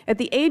too. At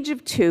the age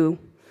of 2,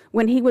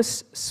 when he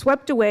was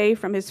swept away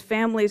from his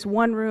family's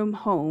one-room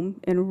home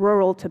in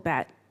rural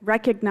Tibet,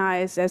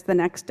 recognized as the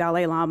next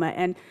Dalai Lama,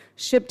 and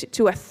shipped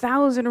to a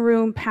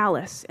 1,000-room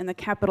palace in the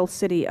capital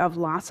city of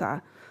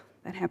Lhasa.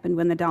 That happened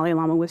when the Dalai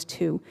Lama was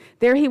 2.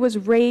 There he was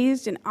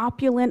raised in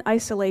opulent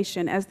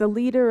isolation as the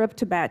leader of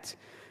Tibet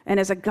and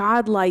as a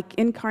godlike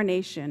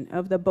incarnation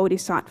of the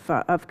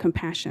Bodhisattva of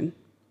compassion.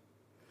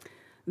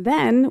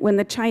 Then, when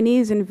the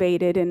Chinese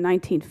invaded in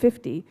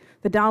 1950,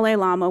 the Dalai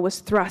Lama was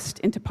thrust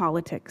into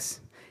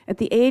politics. At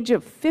the age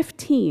of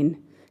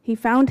 15, he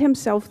found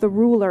himself the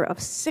ruler of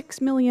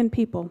 6 million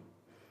people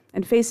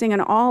and facing an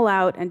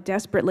all-out and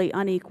desperately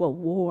unequal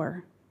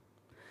war.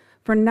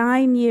 For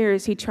 9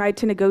 years, he tried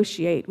to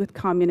negotiate with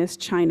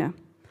communist China.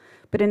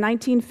 But in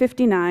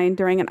 1959,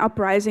 during an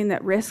uprising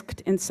that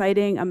risked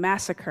inciting a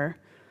massacre,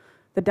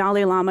 the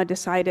Dalai Lama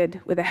decided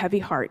with a heavy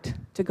heart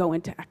to go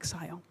into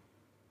exile.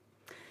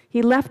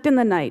 He left in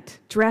the night,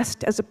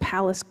 dressed as a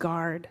palace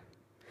guard.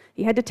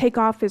 He had to take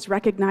off his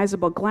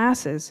recognizable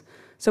glasses,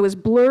 so his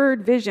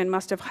blurred vision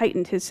must have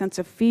heightened his sense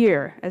of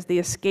fear as the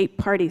escape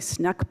party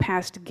snuck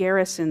past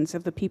garrisons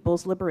of the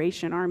People's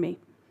Liberation Army.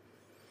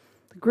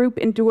 The group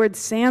endured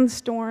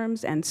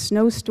sandstorms and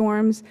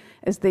snowstorms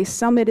as they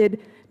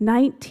summited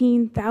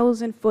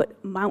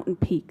 19,000-foot mountain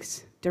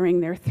peaks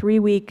during their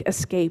 3-week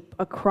escape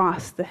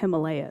across the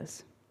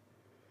Himalayas.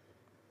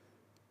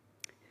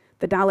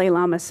 The Dalai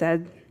Lama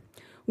said,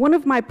 "One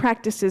of my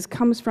practices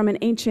comes from an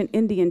ancient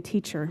Indian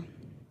teacher.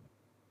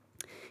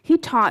 He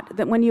taught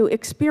that when you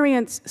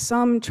experience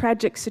some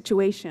tragic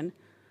situation,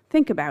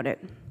 think about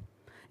it.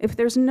 If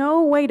there's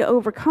no way to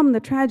overcome the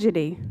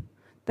tragedy,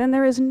 then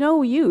there is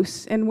no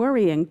use in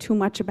worrying too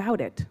much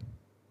about it.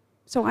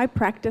 So I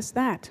practice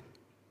that."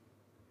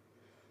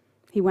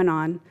 He went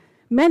on,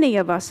 "Many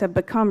of us have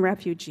become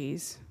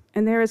refugees,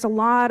 and there is a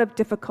lot of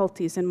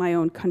difficulties in my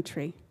own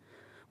country.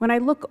 When I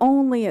look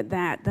only at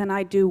that, then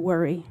I do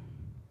worry.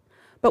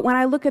 But when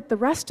I look at the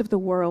rest of the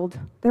world,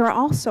 there are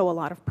also a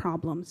lot of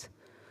problems.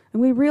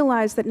 And we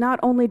realize that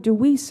not only do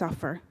we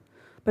suffer,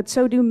 but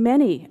so do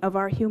many of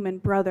our human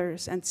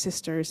brothers and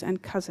sisters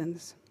and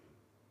cousins."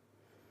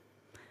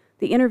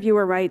 The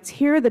interviewer writes,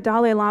 here the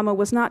Dalai Lama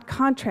was not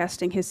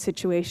contrasting his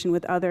situation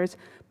with others,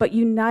 but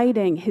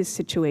uniting his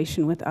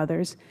situation with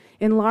others,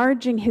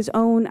 enlarging his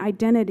own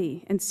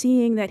identity and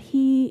seeing that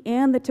he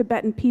and the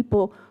Tibetan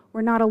people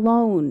were not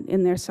alone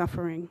in their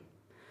suffering.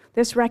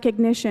 This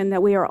recognition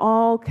that we are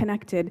all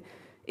connected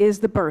is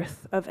the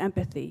birth of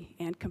empathy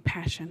and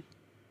compassion.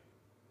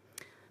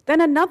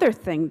 Then another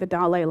thing, the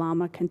Dalai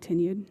Lama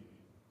continued.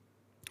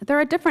 There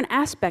are different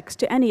aspects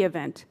to any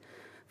event.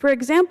 For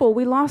example,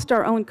 we lost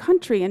our own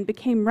country and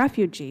became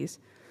refugees,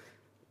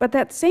 but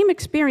that same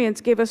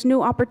experience gave us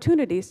new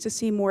opportunities to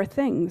see more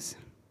things.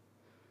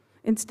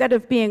 Instead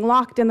of being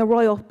locked in the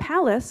royal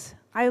palace,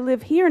 I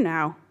live here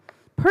now.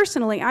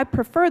 Personally, I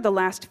prefer the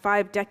last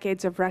 5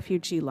 decades of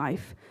refugee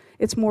life.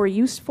 It's more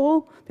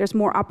useful, there's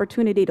more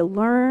opportunity to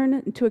learn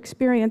and to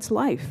experience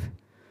life.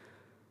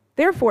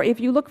 Therefore, if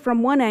you look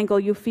from one angle,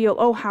 you feel,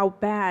 oh, how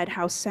bad,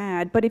 how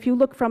sad. But if you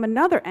look from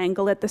another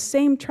angle at the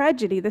same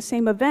tragedy, the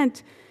same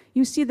event,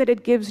 you see that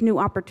it gives new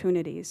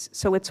opportunities.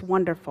 So it's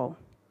wonderful.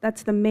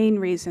 That's the main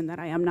reason that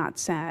I am not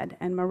sad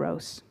and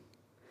morose.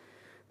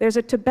 There's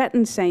a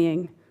Tibetan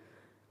saying,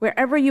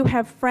 wherever you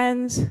have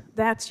friends,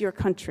 that's your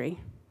country.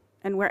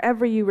 And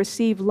wherever you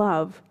receive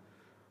love,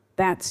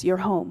 that's your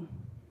home.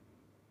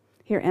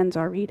 Here ends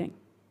our reading.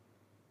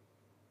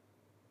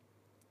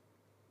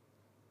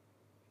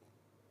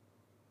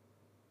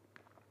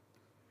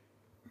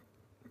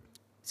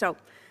 So,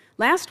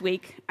 last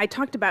week, I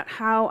talked about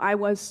how I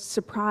was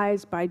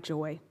surprised by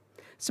joy.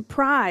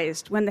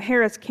 surprised when the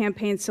Harris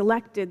campaign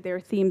selected their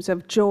themes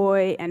of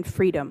joy and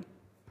freedom.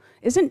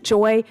 Isn't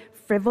joy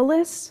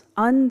frivolous,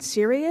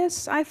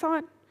 unserious, I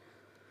thought?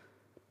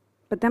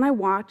 But then I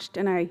watched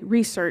and I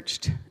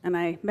researched and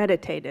I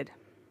meditated.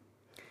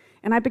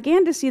 And I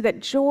began to see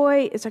that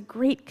joy is a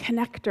great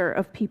connector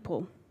of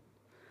people.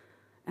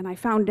 And I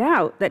found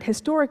out that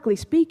historically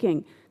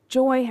speaking,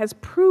 joy has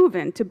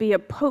proven to be a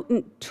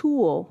potent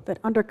tool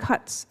that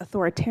undercuts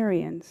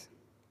authoritarians.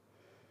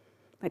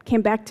 That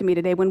came back to me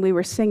today when we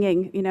were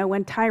singing, you know,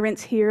 when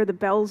tyrants hear the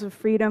bells of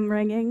freedom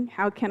ringing,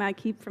 how can I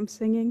keep from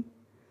singing?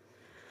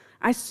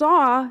 I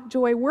saw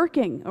joy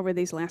working over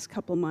these last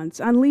couple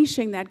months,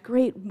 unleashing that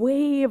great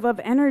wave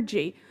of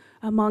energy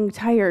among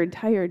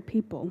tired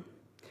people.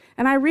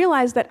 And I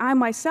realized that I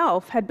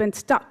myself had been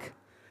stuck,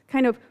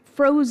 kind of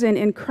frozen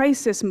in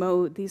crisis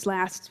mode these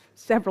last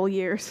several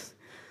years.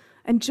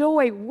 And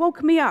joy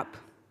woke me up.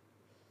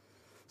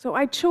 So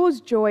I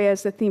chose joy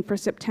as the theme for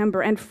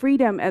September and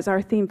freedom as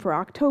our theme for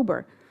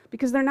October,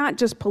 because they're not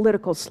just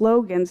political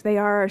slogans, they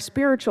are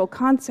spiritual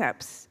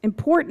concepts,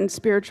 important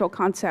spiritual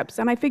concepts.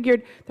 And I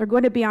figured they're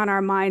going to be on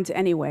our minds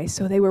anyway,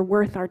 so they were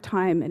worth our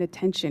time and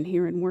attention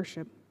here in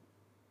worship.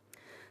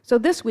 So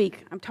this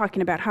week, I'm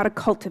talking about how to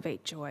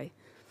cultivate joy.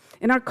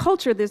 In our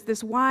culture, there's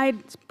this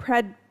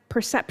widespread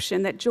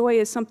perception that joy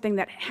is something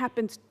that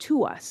happens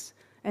to us,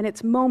 and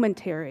it's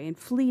momentary and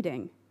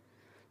fleeting.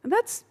 And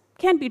that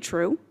can be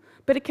true,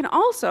 but it can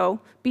also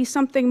be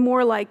something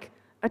more like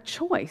a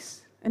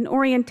choice, an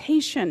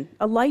orientation,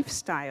 a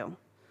lifestyle,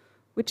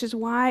 which is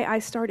why I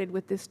started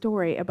with this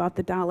story about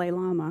the Dalai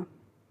Lama.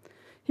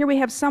 Here we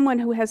have someone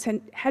who has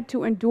had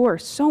to endure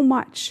so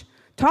much.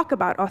 Talk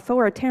about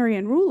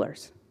authoritarian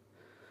rulers.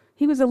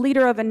 He was a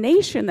leader of a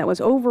nation that was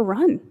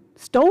overrun,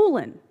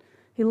 stolen.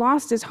 He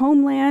lost his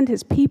homeland,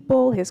 his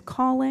people, his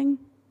calling.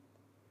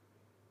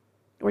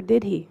 Or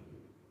did he?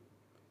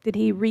 Did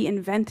he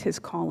reinvent his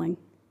calling?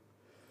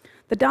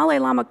 The Dalai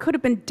Lama could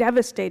have been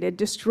devastated,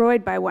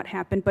 destroyed by what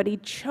happened, but he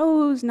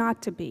chose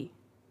not to be.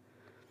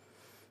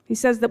 He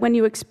says that when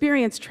you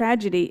experience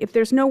tragedy, if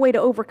there's no way to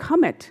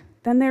overcome it,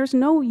 then there's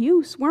no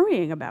use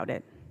worrying about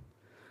it.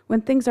 When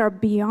things are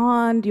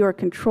beyond your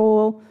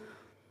control,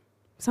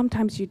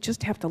 sometimes you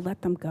just have to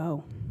let them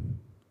go.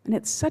 And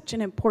it's such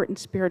an important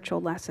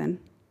spiritual lesson.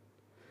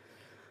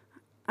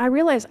 I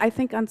realize, I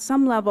think on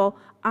some level,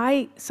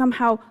 I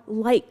somehow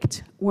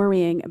liked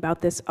worrying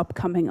about this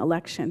upcoming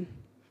election.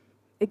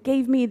 It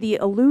gave me the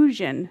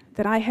illusion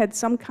that I had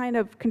some kind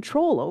of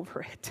control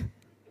over it.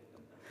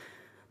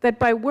 That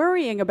by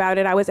worrying about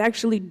it, I was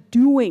actually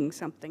doing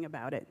something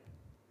about it.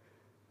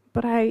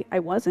 But I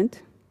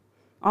wasn't.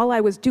 All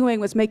I was doing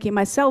was making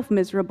myself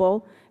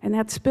miserable, and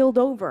that spilled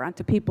over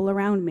onto people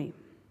around me.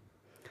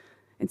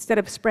 Instead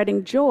of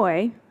spreading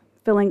joy,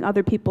 filling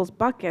other people's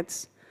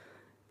buckets,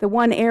 the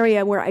one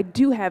area where I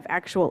do have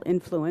actual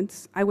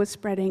influence, I was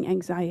spreading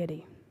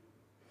anxiety.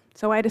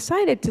 So I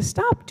decided to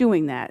stop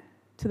doing that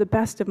to the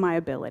best of my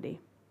ability.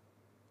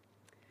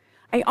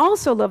 I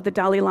also love the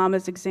Dalai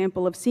Lama's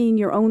example of seeing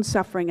your own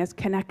suffering as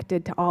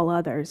connected to all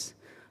others,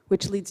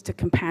 which leads to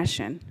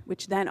compassion,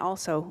 which then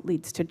also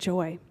leads to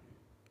joy.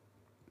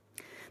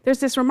 There's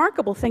this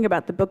remarkable thing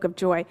about the Book of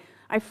Joy.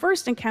 I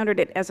first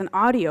encountered it as an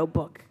audio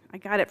book. I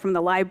got it from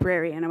the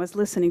library and I was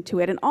listening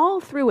to it, and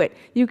all through it,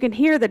 you can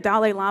hear the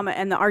Dalai Lama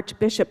and the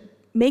Archbishop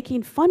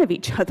making fun of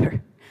each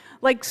other,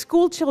 like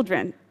school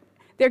children.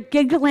 They're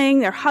giggling,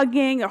 they're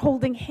hugging, they're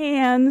holding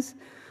hands.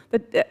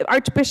 The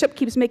Archbishop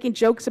keeps making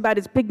jokes about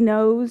his big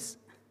nose.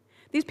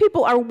 These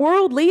people are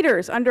world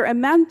leaders under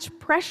immense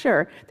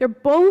pressure. They're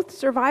both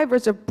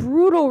survivors of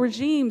brutal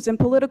regimes and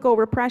political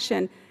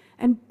repression,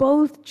 and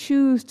both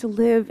choose to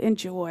live in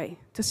joy,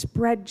 to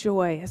spread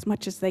joy as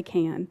much as they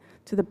can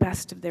to the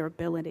best of their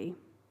ability.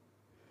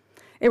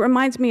 It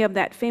reminds me of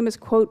that famous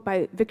quote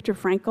by Viktor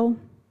Frankl.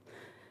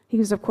 He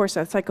was, of course,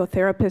 a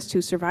psychotherapist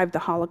who survived the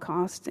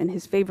Holocaust, and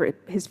his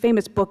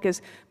famous book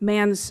is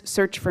Man's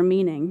Search for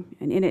Meaning,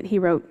 and in it he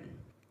wrote,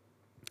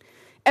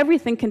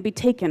 "Everything can be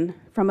taken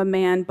from a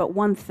man but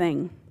one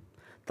thing,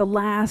 the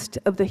last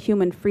of the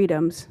human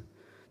freedoms,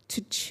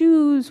 to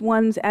choose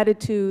one's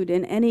attitude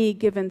in any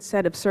given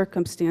set of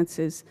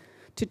circumstances,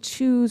 to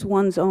choose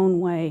one's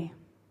own way."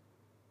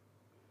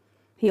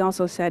 He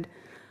also said,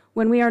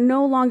 "When we are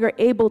no longer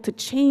able to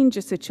change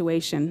a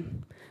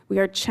situation, we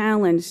are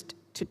challenged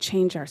to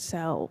change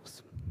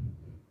ourselves."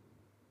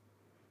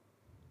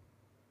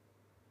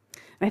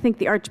 And I think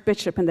the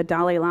Archbishop and the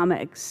Dalai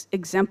Lama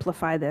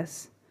exemplify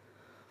this,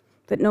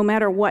 that no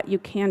matter what, you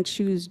can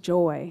choose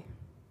joy,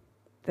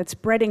 that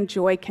spreading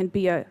joy can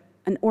be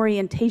an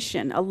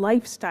orientation, a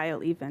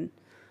lifestyle even.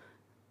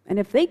 And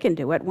if they can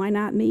do it, why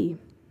not me?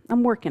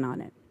 I'm working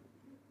on it.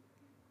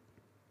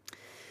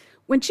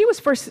 When she was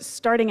first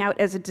starting out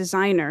as a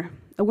designer,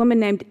 a woman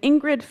named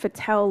Ingrid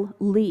Fattel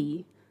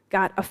Lee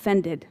got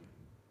offended.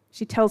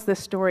 She tells this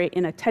story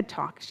in a TED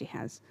Talk she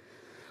has.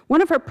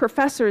 One of her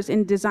professors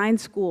in design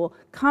school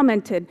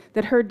commented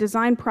that her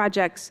design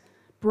projects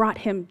brought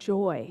him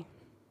joy.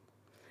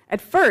 At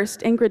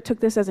first, Ingrid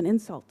took this as an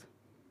insult.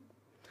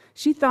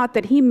 She thought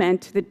that he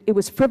meant that it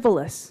was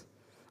frivolous,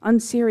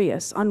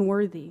 unserious,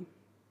 unworthy.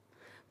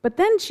 But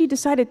then she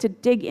decided to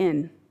dig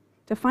in,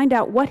 to find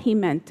out what he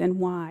meant and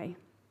why.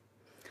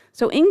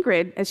 So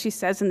Ingrid, as she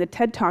says in the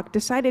TED Talk,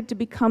 decided to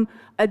become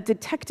a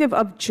detective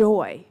of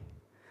joy.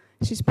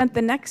 She spent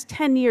the next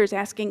 10 years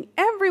asking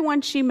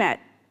everyone she met,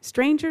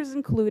 strangers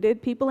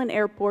included, people in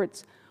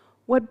airports,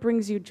 what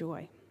brings you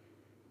joy?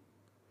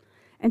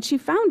 And she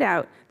found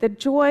out that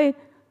joy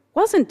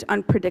wasn't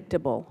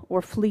unpredictable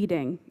or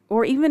fleeting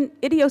or even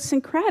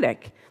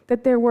idiosyncratic,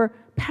 that there were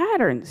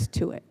patterns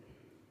to it.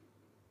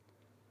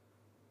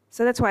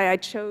 So that's why I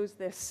chose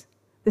this.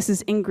 This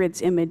is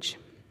Ingrid's image.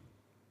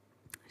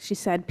 She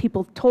said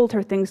people told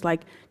her things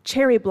like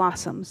cherry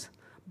blossoms,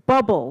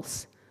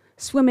 bubbles,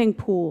 swimming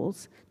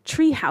pools,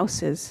 tree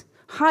houses,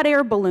 hot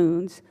air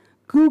balloons,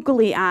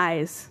 googly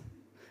eyes,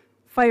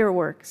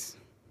 fireworks.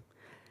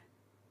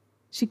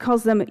 She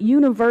calls them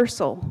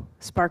universal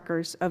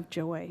sparkers of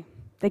joy.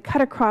 They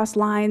cut across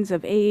lines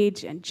of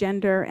age and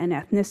gender and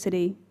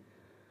ethnicity.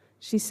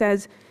 She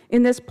says,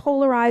 in this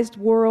polarized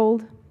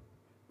world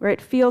where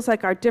it feels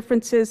like our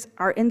differences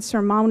are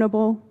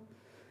insurmountable,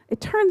 it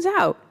turns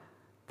out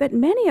that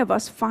many of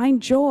us find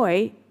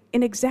joy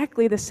in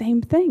exactly the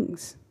same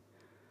things.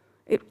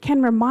 It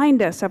can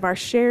remind us of our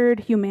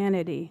shared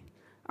humanity,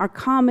 our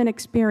common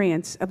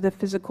experience of the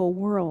physical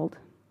world.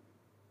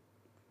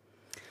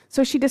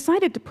 So she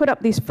decided to put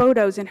up these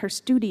photos in her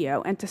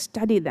studio and to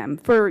study them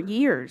for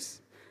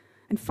years.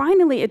 And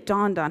finally it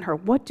dawned on her,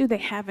 what do they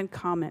have in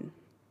common?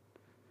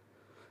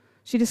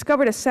 She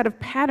discovered a set of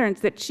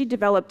patterns that she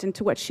developed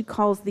into what she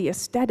calls the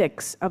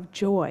aesthetics of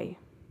joy.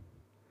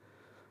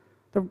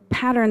 The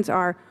patterns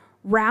are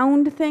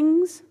round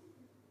things,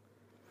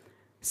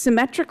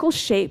 symmetrical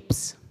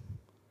shapes,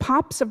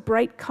 pops of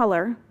bright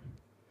color,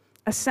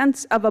 a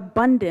sense of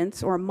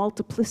abundance or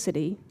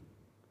multiplicity,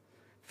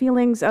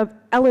 feelings of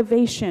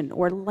elevation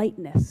or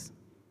lightness.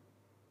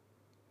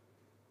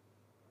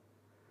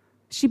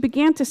 She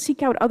began to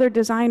seek out other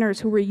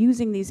designers who were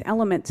using these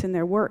elements in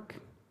their work.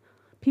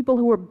 People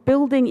who were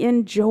building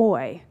in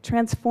joy,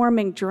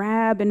 transforming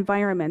drab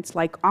environments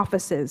like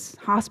offices,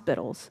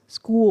 hospitals,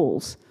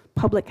 schools,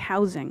 public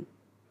housing,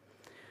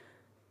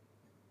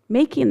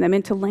 making them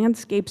into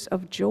landscapes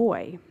of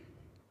joy.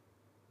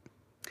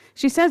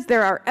 She says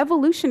there are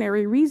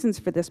evolutionary reasons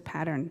for these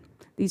patterns,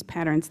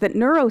 that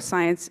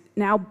neuroscience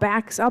now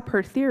backs up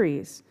her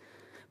theories.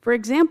 For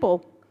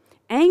example,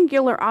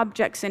 angular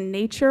objects in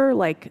nature,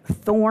 like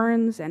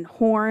thorns and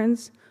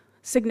horns,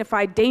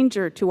 signify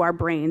danger to our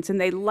brains, and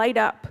they light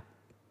up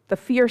the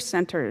fear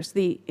centers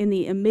in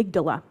the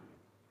amygdala.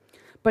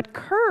 But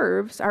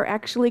curves are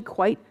actually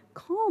quite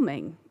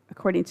calming,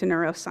 according to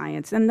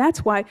neuroscience, and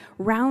that's why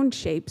round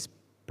shapes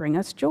bring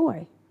us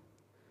joy.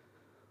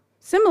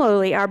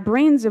 Similarly, our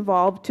brains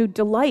evolved to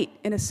delight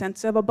in a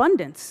sense of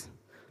abundance.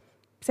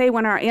 Say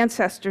when our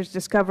ancestors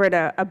discovered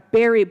a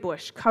berry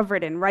bush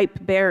covered in ripe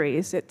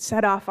berries, it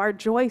set off our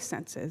joy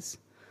senses.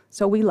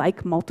 So we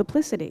like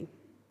multiplicity,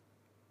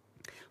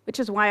 which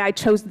is why I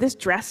chose this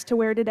dress to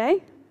wear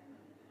today.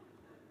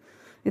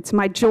 It's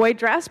my joy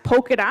dress.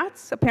 Polka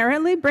dots,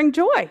 apparently, bring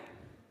joy.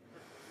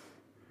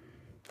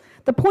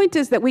 The point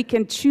is that we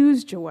can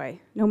choose joy,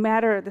 no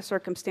matter the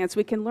circumstance.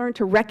 We can learn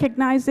to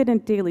recognize it in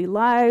daily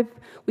life.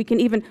 We can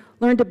even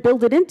learn to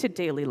build it into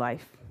daily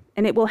life.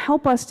 And it will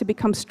help us to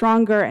become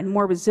stronger and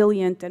more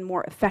resilient and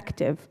more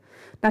effective,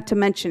 not to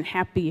mention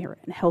happier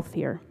and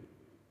healthier.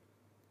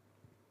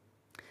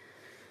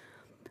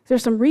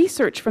 There's some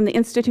research from the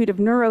Institute of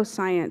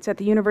Neuroscience at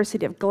the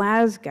University of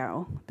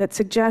Glasgow that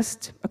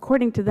suggests,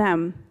 according to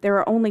them, there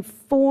are only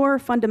 4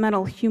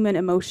 fundamental human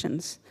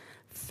emotions,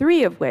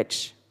 3 of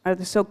which are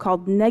the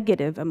so-called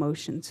negative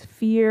emotions,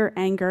 fear,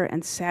 anger,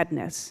 and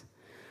sadness.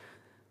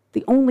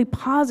 The only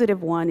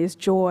positive one is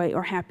joy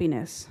or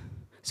happiness.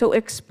 So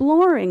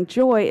exploring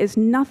joy is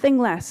nothing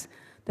less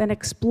than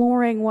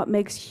exploring what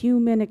makes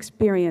human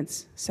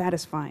experience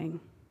satisfying.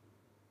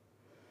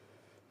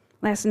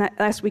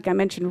 Last week I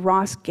mentioned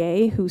Ross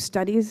Gay, who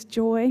studies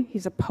joy.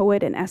 He's a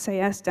poet and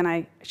essayist, and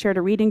I shared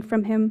a reading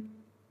from him.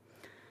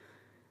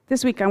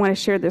 This week I want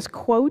to share this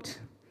quote.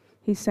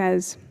 He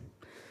says,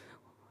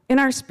 "In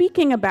our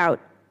speaking about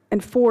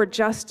and for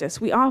justice,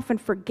 we often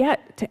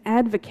forget to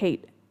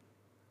advocate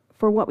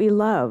for what we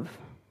love,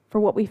 for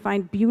what we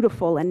find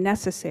beautiful and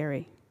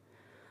necessary.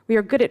 We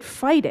are good at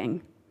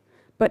fighting,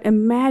 but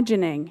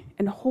imagining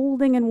and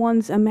holding in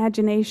one's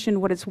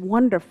imagination what is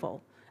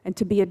wonderful and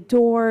to be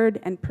adored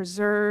and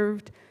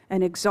preserved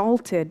and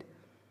exalted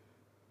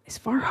is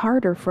far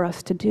harder for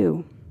us to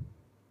do.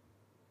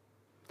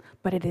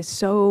 But it is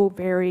so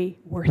very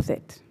worth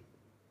it."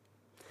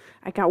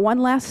 I got one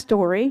last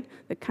story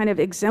that kind of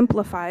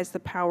exemplifies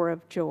the power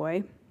of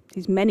joy,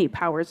 these many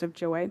powers of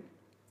joy.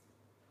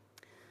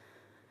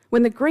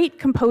 When the great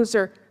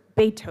composer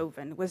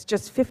Beethoven was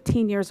just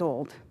 15 years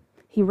old,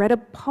 he read a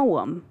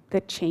poem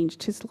that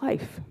changed his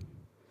life.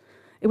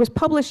 It was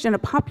published in a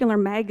popular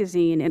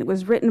magazine, and it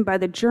was written by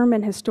the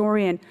German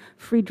historian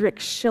Friedrich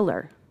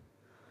Schiller.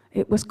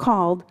 It was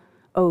called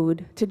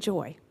Ode to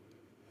Joy.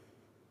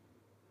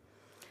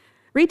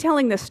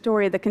 Retelling this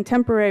story, the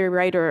contemporary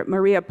writer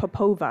Maria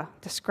Popova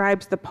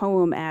describes the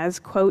poem as,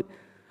 quote,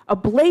 a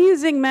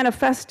blazing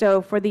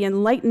manifesto for the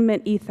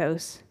Enlightenment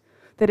ethos,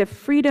 that if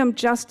freedom,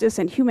 justice,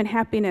 and human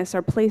happiness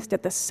are placed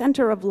at the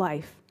center of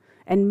life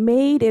and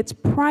made its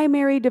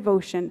primary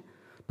devotion,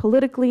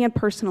 politically and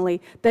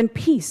personally, then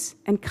peace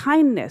and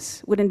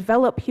kindness would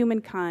envelop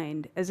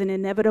humankind as an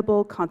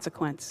inevitable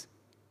consequence.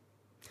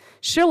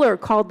 Schiller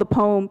called the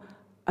poem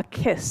a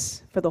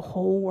kiss for the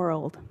whole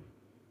world.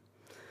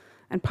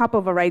 And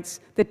Popova writes,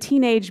 the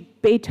teenage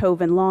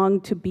Beethoven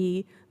longed to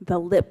be the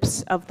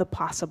lips of the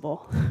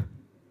possible.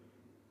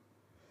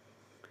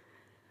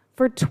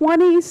 For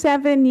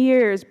 27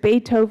 years,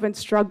 Beethoven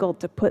struggled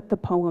to put the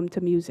poem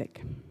to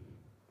music.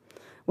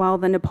 While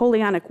the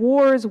Napoleonic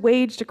Wars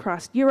waged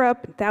across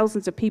Europe,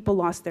 thousands of people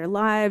lost their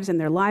lives and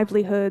their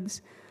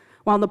livelihoods.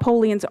 While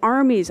Napoleon's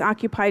armies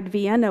occupied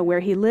Vienna, where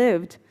he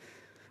lived.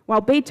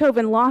 While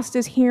Beethoven lost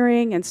his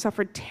hearing and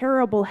suffered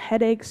terrible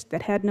headaches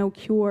that had no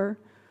cure.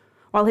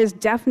 While his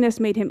deafness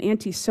made him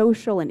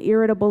antisocial and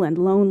irritable and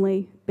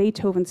lonely,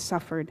 Beethoven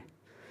suffered.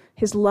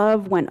 His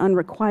love went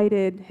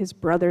unrequited, his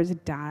brothers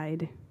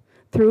died.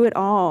 Through it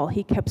all,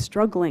 he kept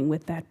struggling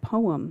with that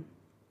poem.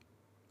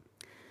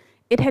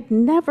 It had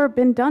never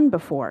been done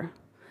before.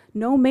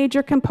 No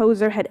major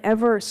composer had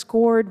ever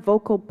scored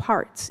vocal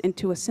parts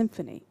into a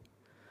symphony.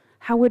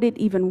 How would it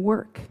even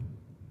work?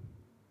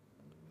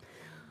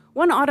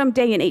 One autumn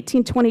day in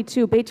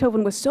 1822,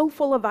 Beethoven was so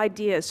full of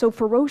ideas, so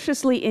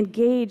ferociously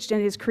engaged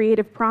in his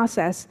creative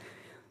process,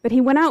 that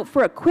he went out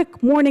for a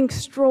quick morning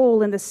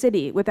stroll in the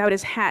city without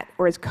his hat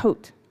or his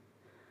coat.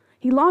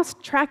 He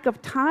lost track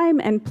of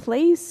time and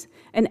place,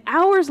 and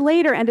hours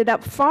later ended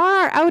up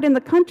far out in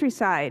the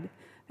countryside.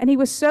 And he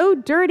was so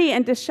dirty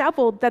and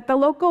disheveled that the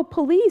local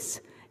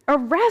police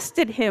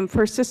arrested him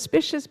for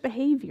suspicious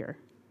behavior.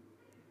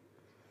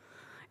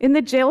 In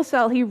the jail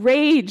cell, he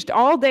raged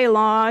all day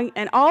long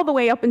and all the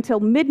way up until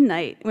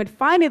midnight, when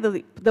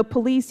finally the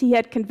police, he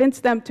had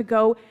convinced them to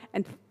go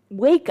and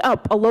wake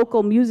up a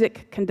local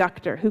music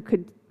conductor who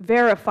could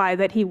verify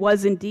that he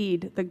was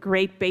indeed the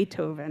great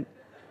Beethoven.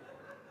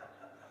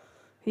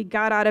 He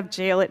got out of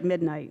jail at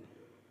midnight.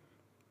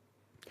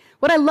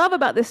 What I love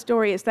about this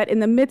story is that in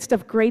the midst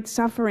of great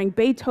suffering,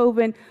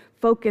 Beethoven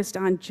focused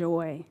on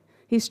joy.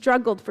 He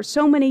struggled for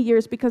so many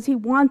years because he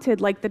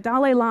wanted, like the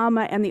Dalai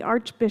Lama and the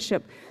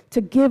Archbishop, to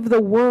give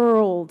the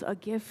world a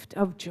gift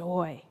of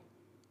joy.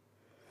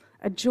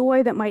 A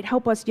joy that might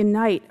help us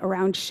unite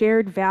around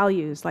shared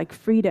values like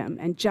freedom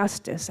and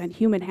justice and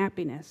human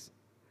happiness.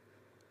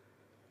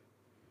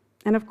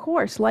 And of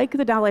course, like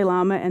the Dalai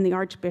Lama and the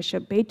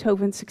Archbishop,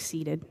 Beethoven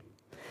succeeded.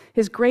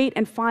 His great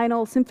and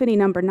final Symphony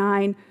No.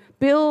 9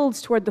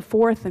 builds toward the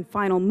fourth and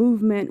final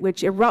movement,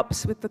 which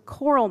erupts with the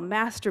choral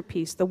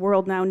masterpiece the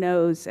world now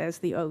knows as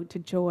the Ode to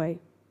Joy.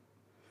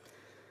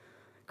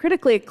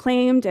 Critically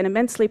acclaimed and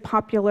immensely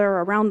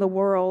popular around the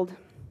world,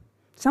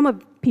 some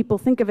people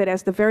think of it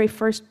as the very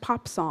first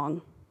pop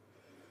song,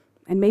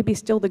 and maybe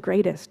still the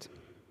greatest.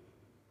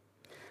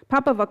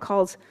 Popova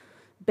calls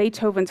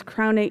Beethoven's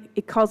crowning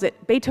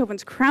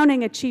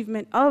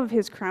achievement of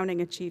his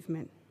crowning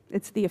achievement.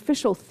 It's the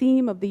official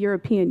theme of the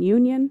European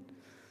Union.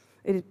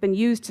 It has been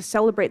used to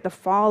celebrate the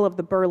fall of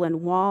the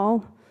Berlin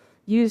Wall,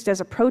 used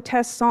as a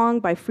protest song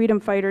by freedom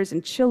fighters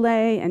in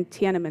Chile and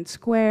Tiananmen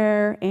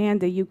Square and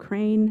the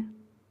Ukraine.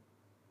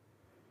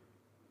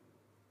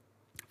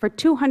 For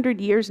 200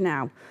 years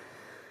now,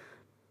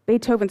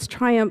 Beethoven's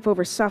triumph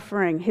over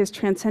suffering, his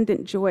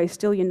transcendent joy,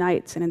 still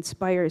unites and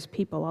inspires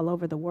people all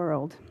over the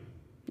world.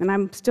 And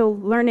I'm still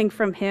learning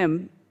from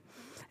him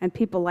and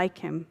people like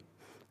him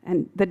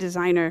and the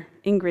designer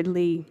Ingrid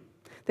Lee,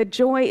 that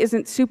joy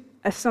isn't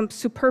some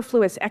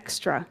superfluous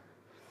extra.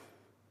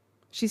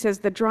 She says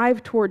the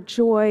drive toward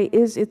joy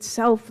is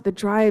itself the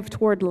drive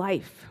toward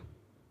life.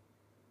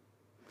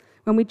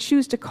 When we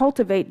choose to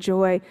cultivate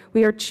joy,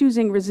 we are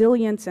choosing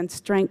resilience and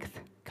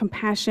strength,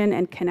 compassion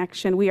and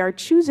connection. We are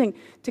choosing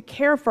to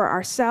care for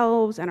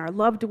ourselves and our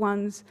loved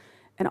ones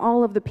and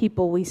all of the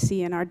people we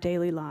see in our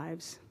daily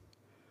lives.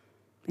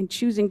 In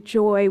choosing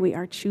joy, we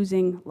are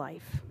choosing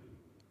life.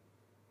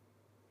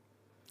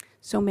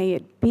 So may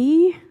it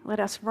be.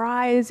 Let us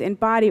rise in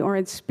body or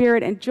in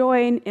spirit and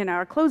join in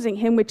our closing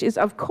hymn, which is,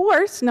 of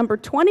course, number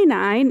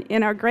 29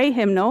 in our gray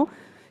hymnal,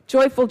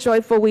 Joyful,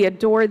 Joyful, We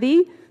Adore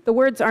Thee. The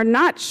words are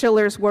not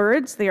Schiller's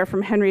words. They are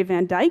from Henry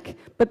van Dyke,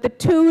 but the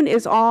tune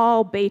is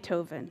all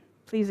Beethoven.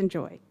 Please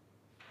enjoy.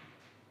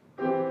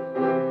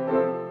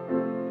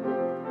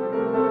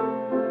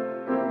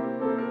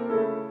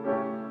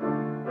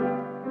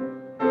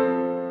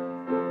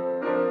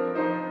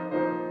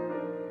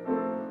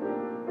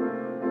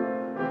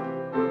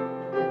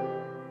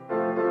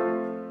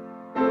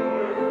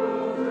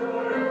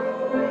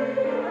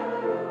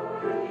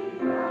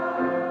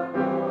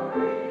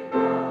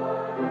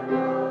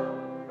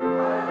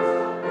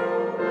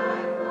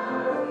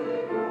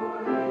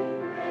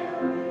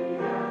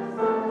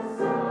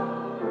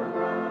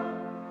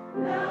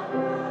 Now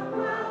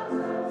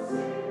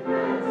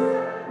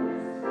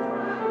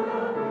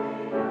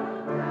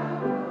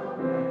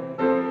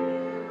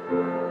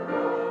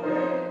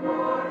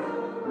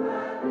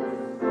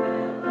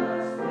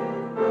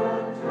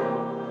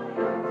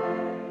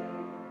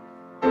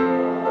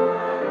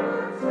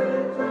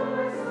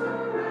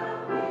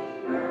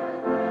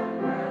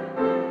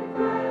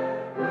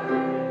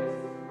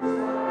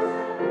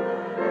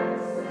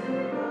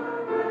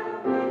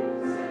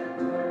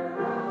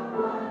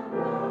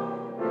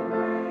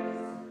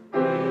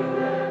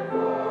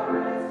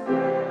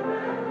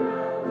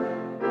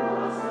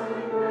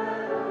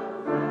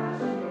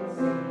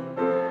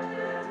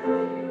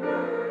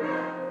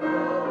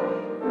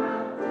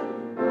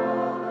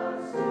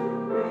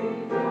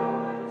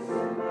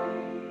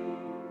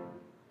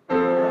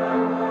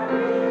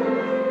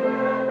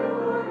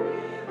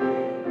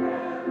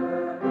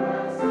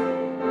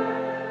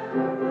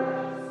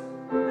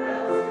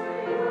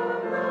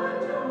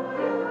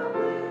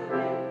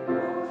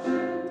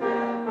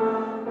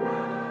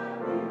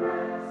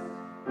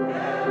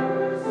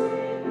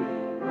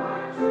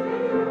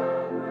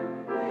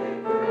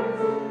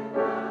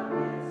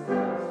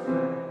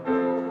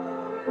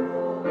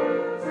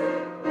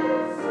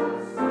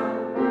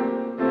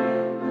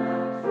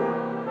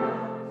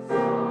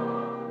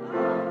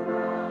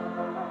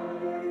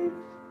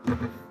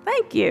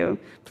Thank you.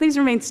 Please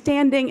remain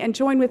standing and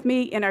join with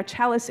me in our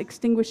chalice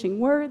extinguishing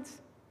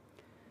words.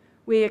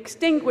 We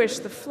extinguish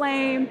the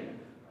flame,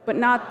 but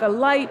not the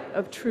light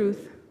of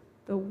truth,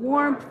 the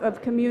warmth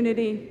of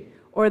community,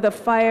 or the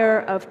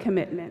fire of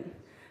commitment.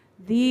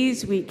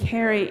 These we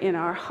carry in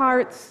our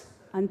hearts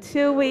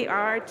until we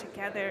are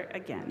together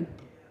again.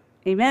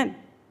 Amen.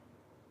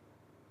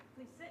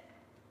 Please sit.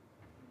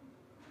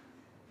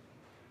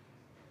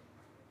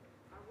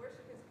 Our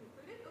worship is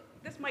concluded. Oh,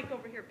 this mic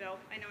over here, Bill.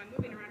 I know I'm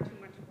moving around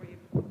too much for you.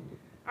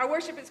 Our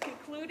worship is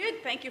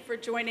concluded. Thank you for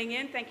joining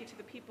in. Thank you to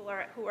the people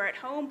who are at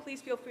home. Please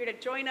feel free to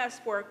join us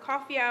for a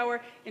coffee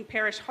hour in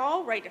Parish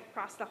Hall, right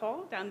across the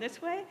hall, down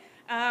this way.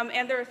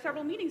 And there are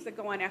several meetings that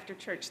go on after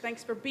church.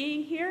 Thanks for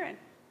being here, and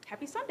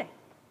happy Sunday.